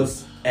those? It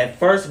was at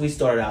first we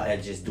started out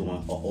at just doing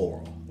an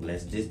oral.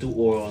 Let's just do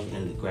oral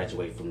and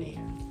graduate from there.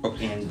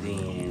 Okay. And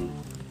then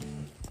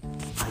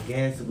I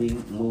guess we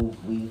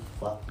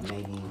fucked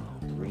maybe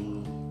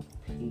 3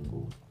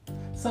 people.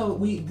 So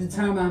the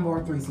timeline of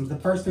our threesomes. The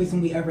first threesome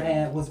we ever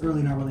had was early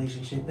in our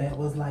relationship. That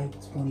was like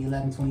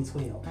 2011,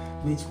 2012,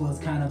 which was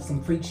kind of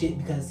some freak shit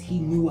because he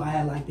knew I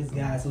had liked this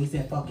guy, so he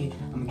said, "Fuck it,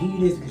 I'm gonna give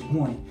you this because you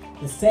want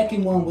it." The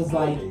second one was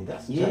like,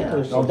 Yeah.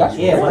 Oh, that's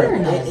Yeah, very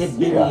but nice. it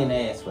bit me in the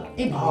ass for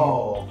it,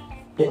 Oh,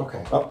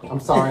 okay. I'm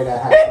sorry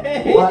that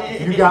happened.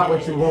 But you got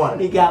what you He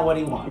wanted. got what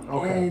he wanted.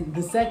 Okay. And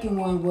the second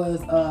one was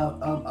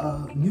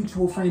a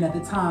mutual friend at the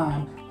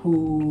time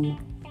who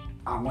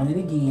I wanted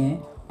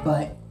again,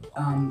 but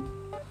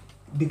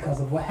because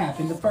of what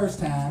happened the first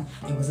time,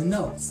 it was a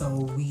no.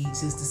 So we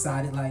just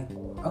decided like,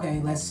 okay,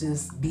 let's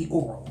just be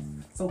oral.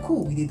 So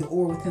cool, we did the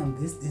oral with him.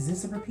 Is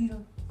this a repeater?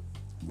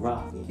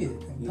 Rob. Yeah,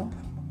 don't put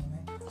him on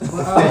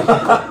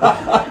that.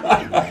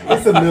 But,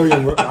 It's a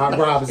million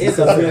Robs. It's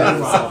a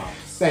million Robs.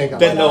 Thank that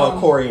God. know a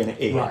Corey and an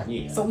Ed. Right.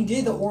 Yeah. so we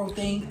did the oral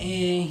thing, and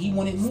he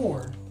wanted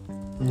more.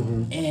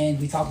 And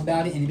we talked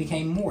about it, and it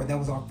became more. That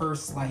was our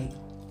first like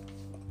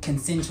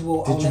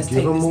consensual. Did you let's give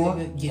take him this more?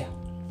 nigga. Yeah.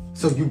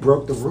 So you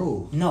broke the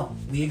rule. No,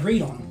 we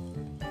agreed on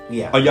it.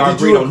 Yeah. Oh, y'all Did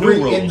agreed you on new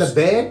agree rules. in the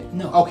bed?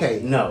 No.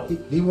 Okay. No.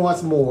 He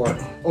wants more.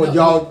 Or No,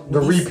 y'all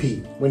the he's-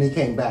 repeat when he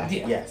came back.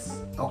 Yeah. Yes.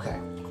 Okay.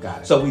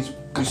 Got it. So we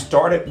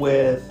started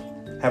with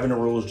having the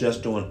rules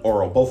just doing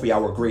oral. Both of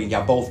y'all were agreeing.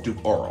 Y'all both do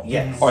oral.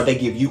 Yes. Or they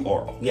give you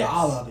oral. Yes.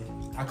 All of it.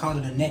 I called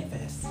it a neck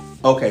fest.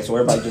 Okay, so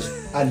everybody just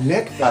a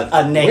neck fest.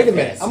 A neck Wait a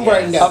minute. fest, I'm yes.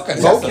 writing down Okay.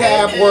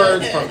 vocab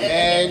words from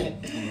Ed.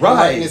 I'm Right.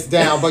 writing this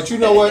down. But you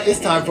know what? It's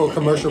time for a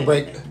commercial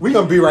break. We're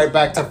gonna be right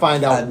back to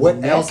find out what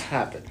neck else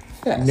happened.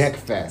 fest. Neck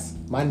fest.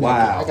 My neck.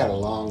 Wow. I got a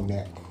long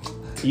neck.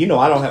 you know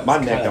I don't have my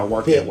neck don't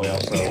work that well.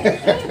 So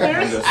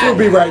I'm just We'll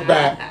be right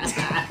back.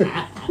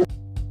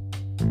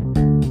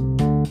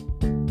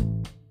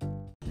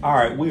 All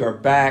right, we are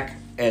back,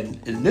 and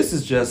this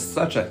is just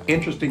such an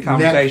interesting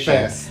conversation.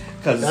 fest.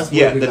 Because That's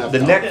yeah, where we the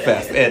left neck off.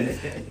 fest,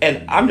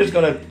 and I'm just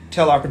gonna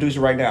tell our producer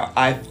right now.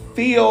 I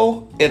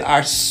feel in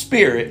our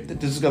spirit that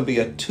this is gonna be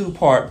a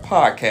 2-part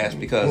podcast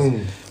because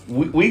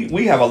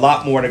we have a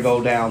lot more to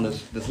go down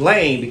this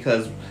lane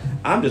because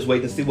I'm just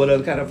waiting to see what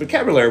other kind of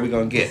vocabulary we're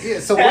gonna get. Yeah,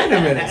 so wait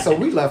a minute. So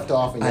we left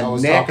off and A y'all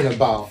was neck talking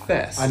about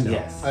fest. I know.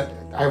 Yes.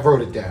 I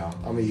wrote it down.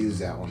 I'm gonna use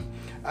that one.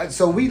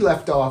 So we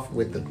left off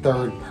with the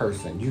third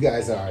person. You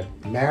guys are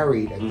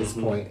married at this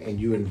point, and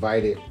you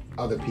invited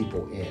other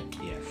people in.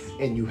 Yes.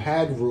 And you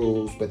had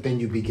rules, but then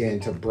you began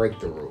to break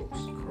the rules.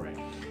 Correct.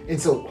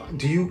 And so,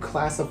 do you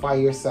classify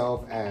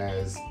yourself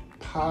as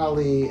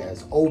poly,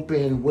 as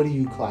open? What do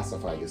you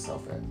classify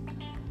yourself as?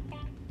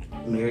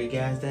 Married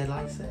guys that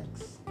like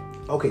sex.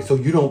 Okay, so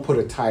you don't put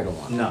a title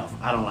on it. No,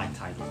 I don't like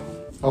titles on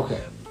it.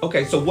 Okay.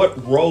 Okay, so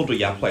what role do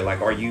y'all play?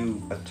 Like, are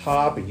you a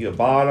top? Are you a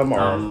bottom?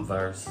 Or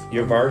Verse.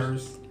 your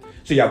verse?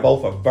 So y'all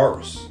both a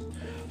verse.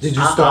 Did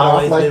you I start off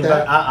always like been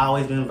that? I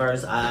always been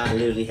verse. I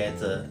literally had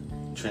to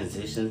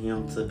transition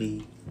him to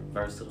be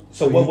versatile.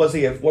 So what was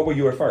he? What were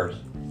you at first?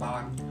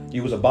 Bottom.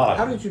 You was a bottom.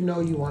 How did you know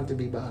you wanted to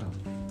be bottom?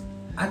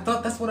 I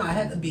thought that's what I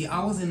had to be.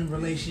 I was in a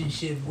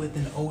relationship with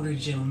an older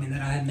gentleman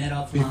that I had met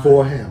offline.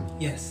 Before him?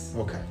 Yes.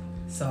 Okay.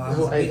 So I So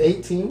was at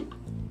 18?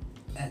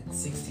 at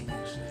 16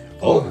 actually.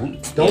 Oh,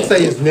 don't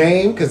say his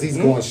name because he's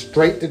going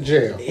straight to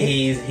jail.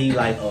 He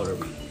like older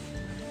people.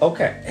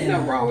 Okay. Ain't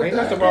nothing wrong with Ain't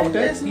that. nothing wrong with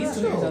that. He's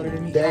 2 years older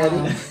than me.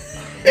 Daddy.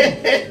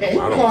 I You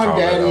don't call him call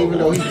daddy that even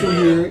though he's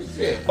 2 years.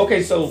 Yeah.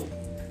 Okay, so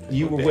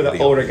You were with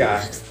an older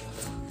guy.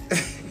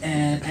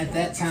 And at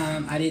that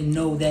time, I didn't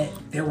know that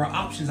there were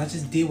options. I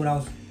just did what I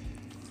was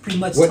pretty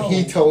much What told.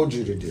 he told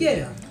you to do.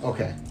 Yeah.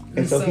 Okay.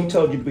 And so he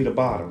told you to be the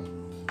bottom.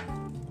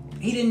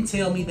 He didn't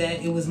tell me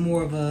that. It was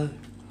more of a,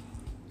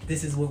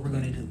 this is what we're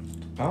going to do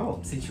Oh.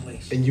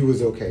 situation. And you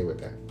was okay with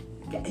that.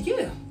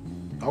 Yeah.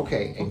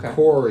 Okay. And Okay.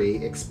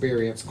 Corey,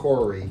 experienced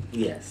Corey,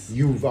 Yes.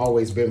 you've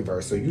always been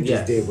versed, so you just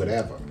Yes. did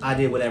whatever. I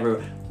did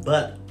whatever,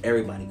 but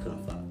everybody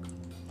couldn't fuck.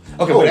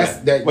 Okay, Oh, wait a that's-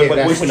 minute. that- Wait, yeah, wait,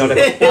 that's we know true.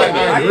 that.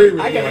 I agree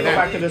with I you gotta on go that.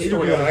 back to this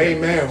story.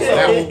 Amen.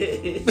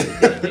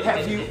 That one-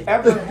 Have you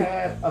ever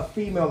had a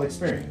female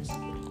experience?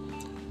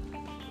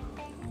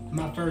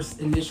 My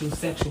first initial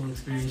sexual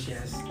experience,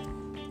 yes.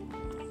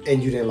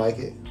 And you didn't like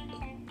it?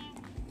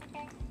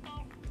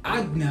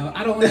 I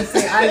don't want to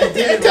say I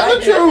didn't Tell like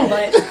the truth.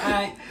 it,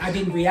 but I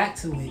didn't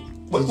react to it.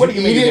 What do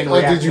you mean eat you it didn't or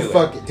react did you to it?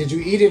 fuck it? Did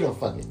you eat it or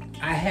fuck it?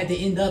 I had to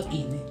end up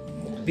eating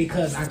it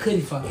because I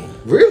couldn't fuck it.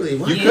 Really?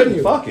 Why You couldn't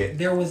couldn't fuck it.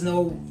 There was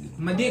no,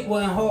 my dick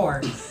wasn't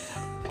hard,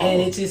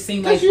 and it just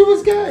seemed like Because you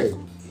was gay.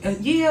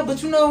 yeah,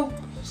 but you know,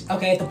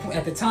 okay,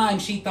 at the time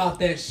she thought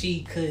that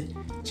she could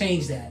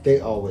change that.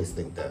 They always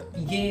think that.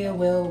 Yeah,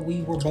 well,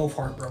 we were both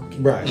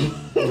heartbroken. Right.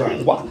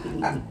 Right.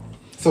 Why?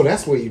 So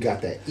that's where you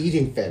got that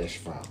eating fetish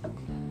from.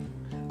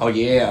 Oh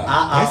yeah.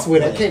 That's where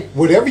that came.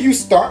 Whatever you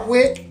start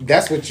with,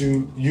 that's what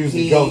you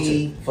usually go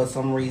to. For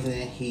some reason,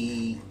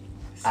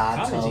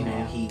 I told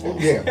him he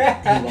wants,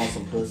 Yeah. he wants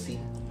some pussy.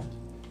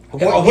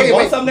 Oh, he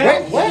wants some now?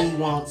 What? He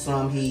wants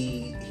some.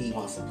 He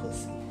wants some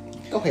pussy.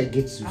 Go ahead,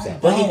 get you some.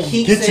 But Don't.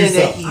 he keeps Get you saying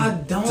that some. he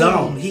I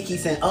don't. He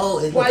keeps saying, "Oh,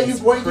 it's Why you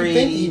pretty.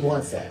 think he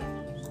wants that?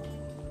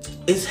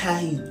 It's how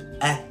he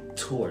act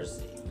towards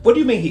it. What do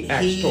you mean he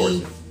acts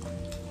towards it?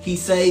 He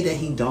say that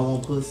he don't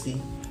want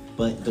pussy,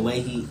 but the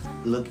way he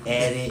look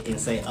at it and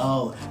say,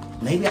 "Oh,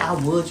 maybe I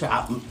would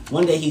try."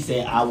 One day he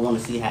said, "I want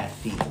to see how it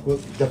feels," Well,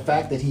 the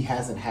fact that he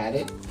hasn't had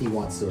it, he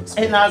wants to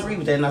experience. and I agree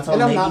with that. And I told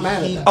And him, I'm not maybe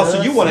mad at he that. Oh, so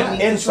you does want need to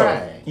to insert? try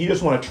it. You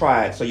just want to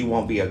try it so you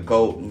won't be a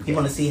goat. And He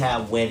want to see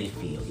how wet it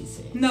feels. He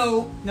said.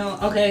 No.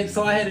 Okay,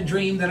 so I had a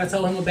dream that I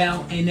told him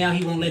about, and now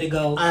he won't let it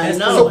go. I That's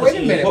know. pretty So much wait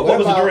a it. minute. What What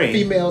was the about dream?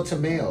 female to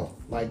male?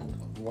 Like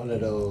one of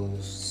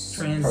those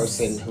Trans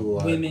person who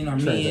are women or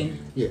men.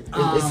 Yeah,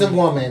 it's a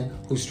woman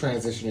who's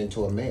transitioning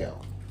to a male.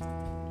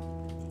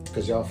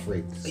 Because y'all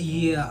freaks.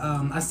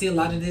 Yeah, I see a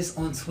lot of this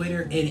on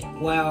Twitter,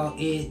 and while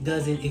it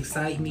doesn't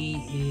excite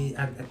me,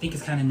 I think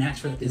it's kind of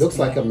natural. At He this looks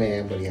like point. a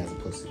man, but he has a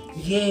pussy.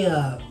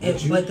 Yeah,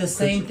 Would you- but the could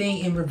same you- thing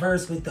in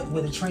reverse with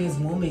a trans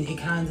woman. It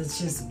kind of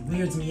just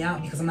weirds me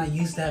out because I'm not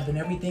used to having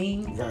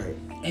everything, Right.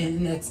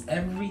 and that's See,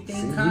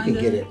 everything you kind can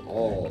of. get it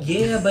all.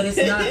 Yeah, but it's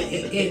not.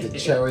 It, The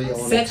cherry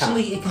on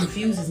sexually, the it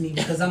confuses me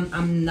because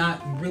I'm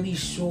not really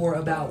sure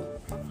about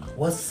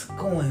what's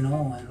going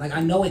on. Like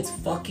I know it's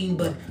fucking,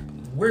 but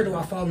where do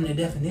I fall in the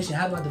definition?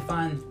 How do I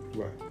define?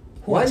 Right.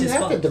 Who Why I do you just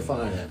have to fuck?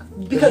 define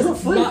it? Because you're a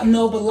freak.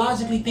 no, but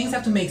logically things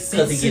have to make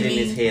sense Because he to get in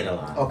me. his head a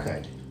lot.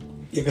 Okay.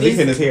 because he's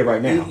in his head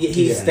right now.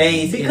 He Yeah.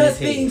 stays Because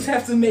in his things head.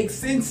 have to make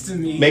sense to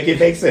me. Make it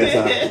make sense.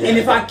 Huh? And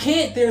if I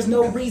can't, there's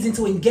no reason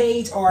to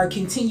engage or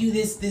continue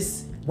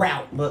this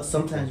route. But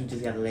sometimes you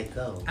just gotta let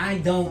go. I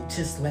don't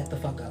just let the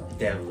fuck go.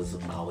 That was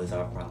always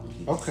our problem.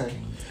 Okay.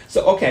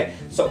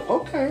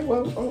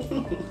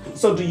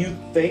 So do you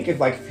think if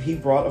like he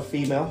brought a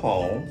female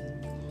home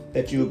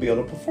that you would be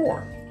able to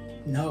perform?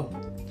 No.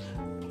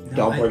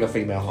 Don't bring a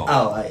female home.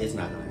 Oh, it's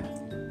not gonna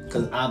happen.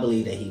 Because I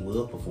believe that he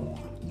will perform.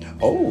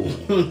 Oh.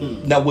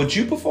 Now would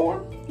you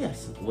perform?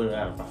 Yes,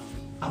 without a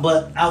problem.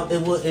 But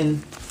it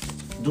wouldn't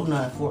do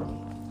nothing for me.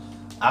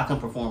 I can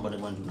perform, but it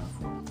wouldn't do nothing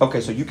for me.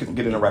 Okay, so you can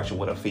get an erection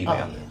with a female, Oh,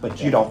 yeah.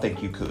 but you don't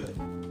think you could.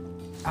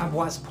 I've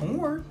watched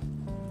porn,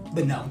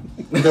 but no.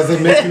 Does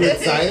it make you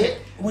excited?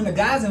 When the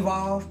guy's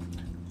involved,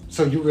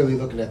 So you're really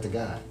looking at the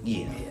guy.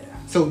 Yeah.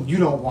 So you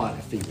don't want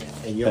a female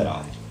in your At all.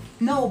 mind.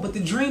 no, but the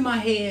dream I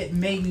had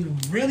made me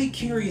really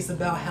curious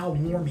about how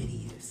warm it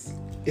is.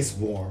 It's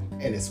warm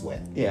and it's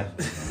wet. Yeah.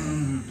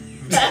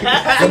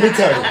 Let me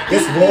tell you,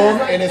 it's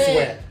warm and it's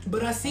wet.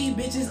 But I see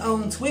bitches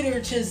on Twitter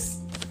just.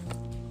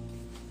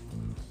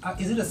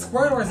 Is it a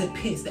squirt or is it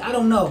piss? I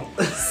don't know.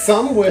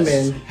 Some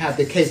women have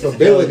the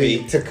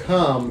capability to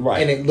come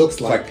Right. and it looks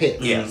like Like-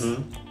 piss. Yes.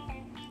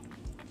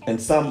 And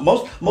some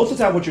most of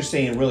the time what you're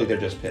seeing really they're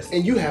just pissed.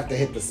 And you have to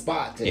hit the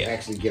spot to Yeah.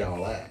 actually get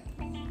all that.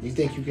 You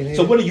think you can hit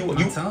So it? what do you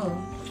My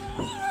tongue.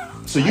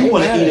 so I you ain't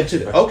want to mad eat at it you.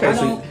 to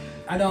okay,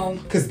 I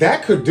don't. Because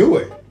that could do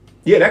it.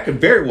 yeah, that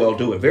could very well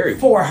do it. Very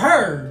For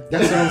her.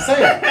 That's what I'm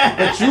saying.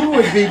 But you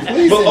would be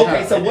pleasing But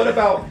okay, her. so what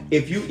about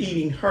if you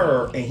eating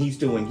her and he's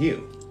doing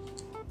you?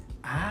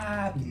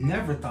 I've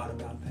never thought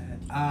about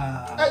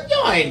that.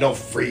 Y'all ain't no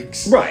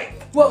freaks. Right.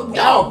 Well,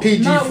 Y'all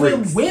PG not freaks.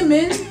 with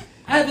women.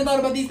 I haven't thought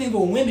about these things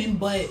with women,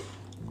 but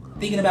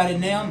thinking about it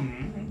now,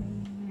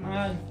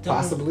 I don't.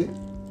 Possibly.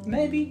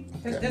 Maybe.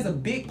 Okay. There's a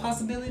big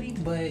possibility,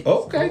 but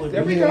Okay, Oh,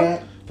 there we You hear go.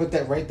 that? Put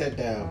that, write that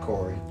down,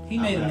 Corey. he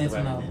made a I'm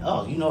mental not note.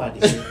 Oh, you know I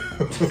did.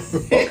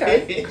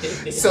 Okay.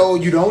 So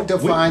you don't We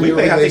define may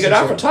your have to get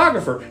our relationship.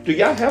 photographer. Do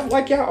y'all have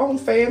like your own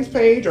fans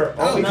page or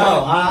Oh only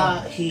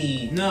no,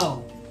 he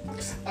No.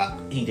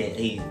 He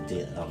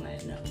did on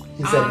that. No.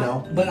 He said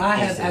no. But I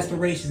have said-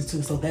 aspirations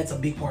too, so that's a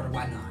big part of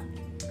why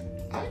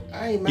not.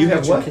 I ain't mad You at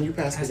have what? Can you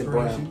pass me the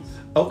brown? Aspirations.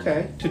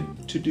 Okay,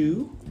 to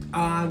do.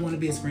 I want to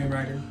be a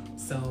screenwriter,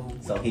 so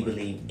So he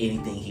believed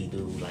anything he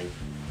do, like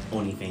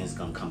OnlyFans is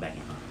gonna come back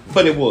in.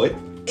 But it would.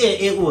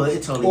 It would.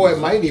 It totally. Or would. it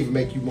might even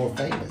make you more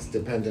famous,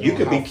 depending You on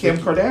could how be Kim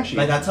freaky- Kardashian.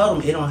 Like I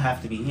told him, it don't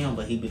have to be him,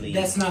 but he believes.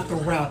 that's not the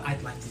route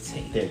I'd like to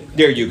take. There you go.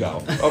 There you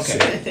go.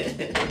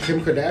 Okay.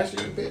 Kim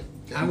Kardashian, bit.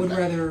 I would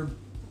rather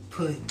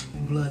put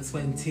blood,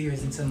 sweat, and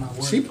tears into my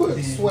work. She put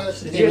than-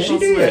 sweat. Yeah, she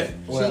did. She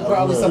Well,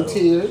 probably some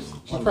tears.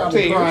 She's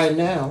probably Tears. crying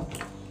now.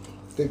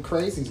 The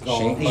crazy's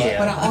gone. She- but- yeah.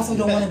 But I also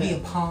don't want to be a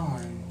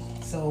pawn.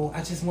 So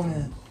I just want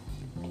to.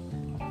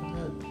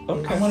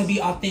 Okay. I want to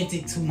be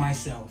authentic to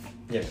myself.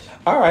 Yeah.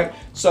 All right.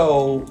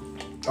 So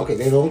Okay,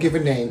 they don't give a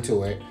name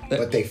to it,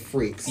 but they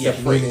freaks. Yeah,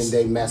 Meaning freaks.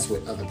 they mess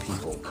with other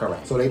people.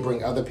 Correct. So they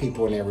bring other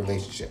people in their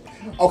relationship.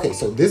 Okay,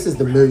 so this is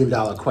the $1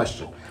 million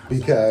question.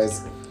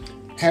 Because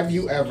have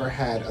you ever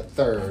had a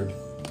third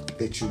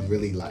that you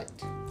really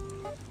liked?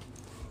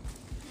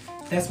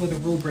 That's where the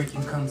rule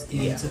breaking comes into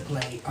Yeah.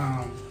 play.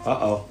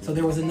 uh-oh. So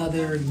there was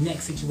another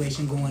neck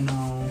situation going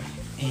on,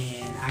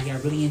 and I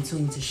got really in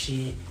tune to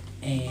shit,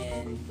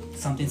 and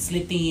something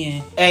slipped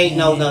in. Ain't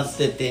no and nothing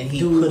slipped in. He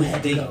dude put his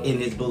had to dick go. in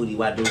his booty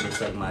while dude was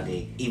sucking my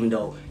dick. Even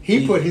though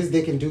He put his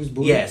dick in Dude's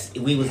booty? Yes,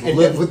 we was And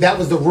looking. that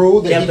was the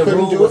rule that Yeah, he the couldn't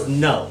rule do was it?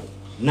 no,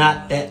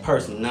 not that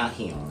person, not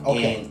him.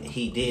 Okay. And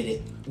he did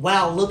it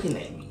while looking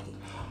at me.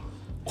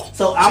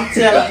 So I'm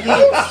telling you,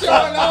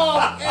 Showing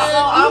off! So Man,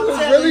 I'm he was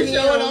telling really you,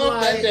 showing off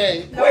like- that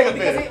day. No, Wait a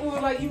because minute. it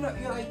was like you're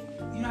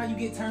like how you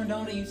get turned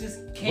on and you just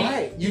can't.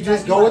 Right, you You're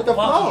just like, go with the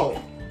fuck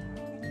flow.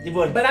 it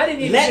was- But I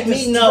didn't even let get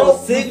me the know,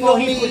 stroke signal before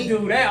he me. put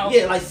dude out.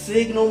 Yeah, like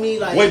signal me,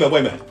 like Wait a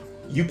minute.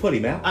 You put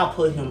him out? I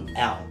put him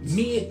out.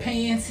 Mid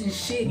pants and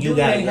shit. You dude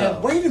gotta ain't go.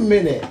 have- Wait a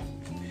minute.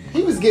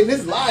 He was getting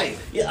his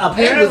life. Yeah,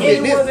 apparently It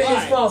It was wasn't his his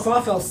life. fault, so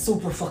I felt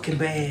super fucking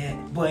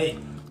bad. But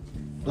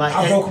like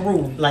I broke a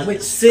rule, Like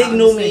which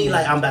signal I me, understand.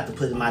 like I'm about to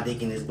put my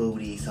dick in his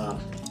booty.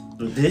 Something.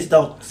 This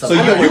don't. So I you-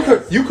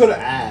 know you could have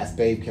asked,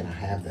 babe, can I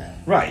have that?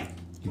 Right.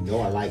 You know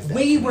I like that.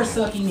 we were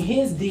sucking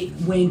his dick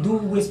when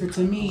dude whispered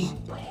to me.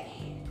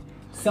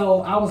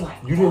 So I was like,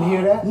 You didn't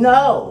hear that?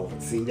 No.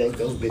 See, those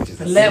bitches.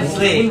 the level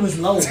Slick. we was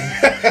low.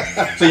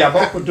 So y'all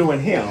both were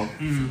doing him,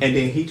 and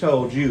then he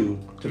told you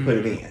to put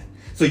it in.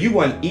 So you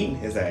wasn't eating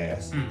his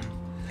ass.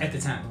 At the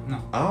time,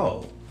 no.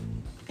 Oh.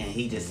 And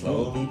he just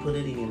slowly put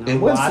it in. It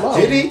wasn't I'm slow.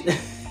 watching. Did he?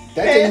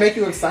 That didn't make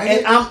you excited?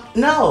 And I'm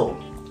no.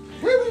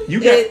 Really? You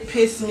got? It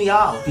pissed me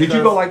off. Did you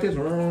because go like this?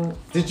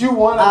 Did you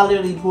want I to?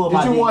 literally pulled Did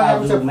my you dick want out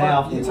him of to his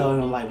mouth fuck and you? told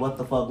him like, what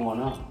the fuck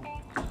going on?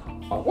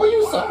 Well,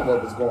 you saw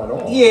what was going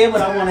on. Yeah,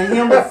 but I wanted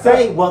him to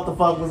say what the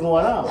fuck was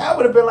going on. I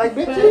would have been like,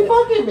 bitch, you ain't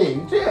fucking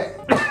me. Shit.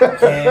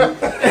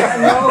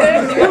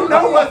 And You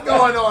know what's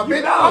going on,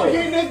 bitch. I'm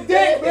getting this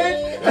dick,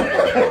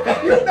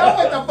 bitch. You know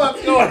what the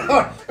fuck's going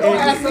on. Don't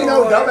ask me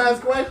no dumbass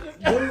question.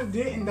 Dude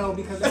didn't though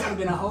because that would have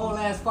been a whole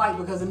ass fight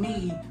because of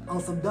me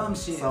on some dumb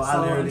shit. so I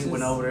literally just-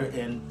 went over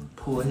there and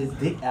pulled his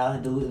dick out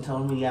of dude and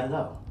told him he gotta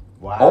go.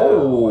 Wow.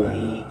 Oh.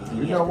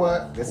 You know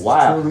what? This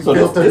Wow. is truly So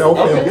filter this, no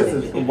okay, filter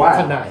this is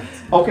wow. tonight.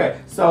 Okay,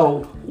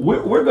 so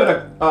we're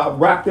gonna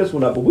wrap this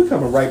one up, but we're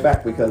coming right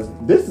back because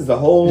this is a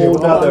whole Yeah, well,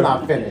 I'm nother,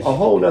 not finished. a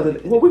whole nother.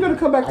 Well, we're gonna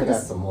come back I to got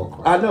this. some more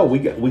questions. I know we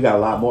got a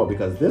lot more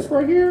because this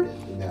right here.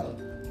 No.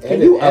 Can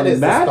you Ed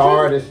is the imagine?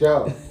 star of the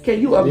show.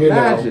 Can you You know.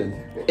 imagine?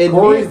 In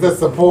Corey's mid- the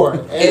support.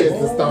 Ed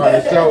is the star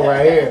of the show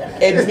right here.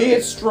 in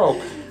mid-stroke,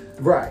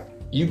 Right.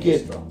 you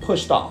get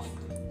pushed off.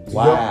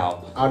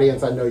 Wow. Yo,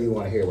 audience, I know you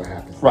want to hear what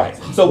happens. Right.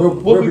 So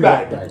we'll be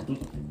back. right back.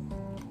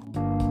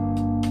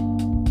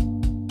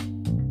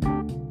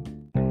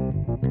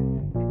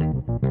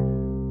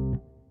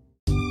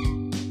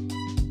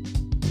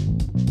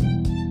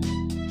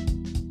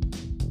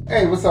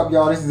 Hey, what's up,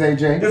 y'all? This is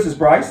AJ. This is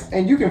Bryce.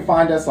 And you can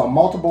find us on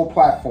multiple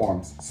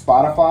platforms: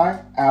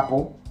 Spotify,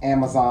 Apple,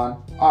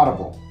 Amazon,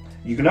 Audible.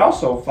 You can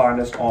also find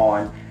us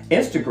on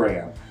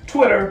Instagram,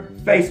 Twitter,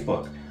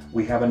 Facebook.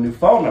 We have a new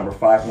phone number,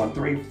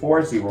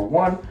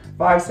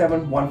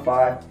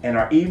 513-401-5715, and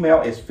our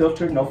email is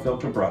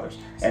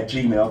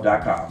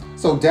filternofilterbrothers@gmail.com.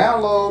 So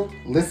download,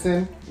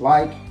 listen,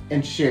 like,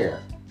 and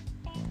share.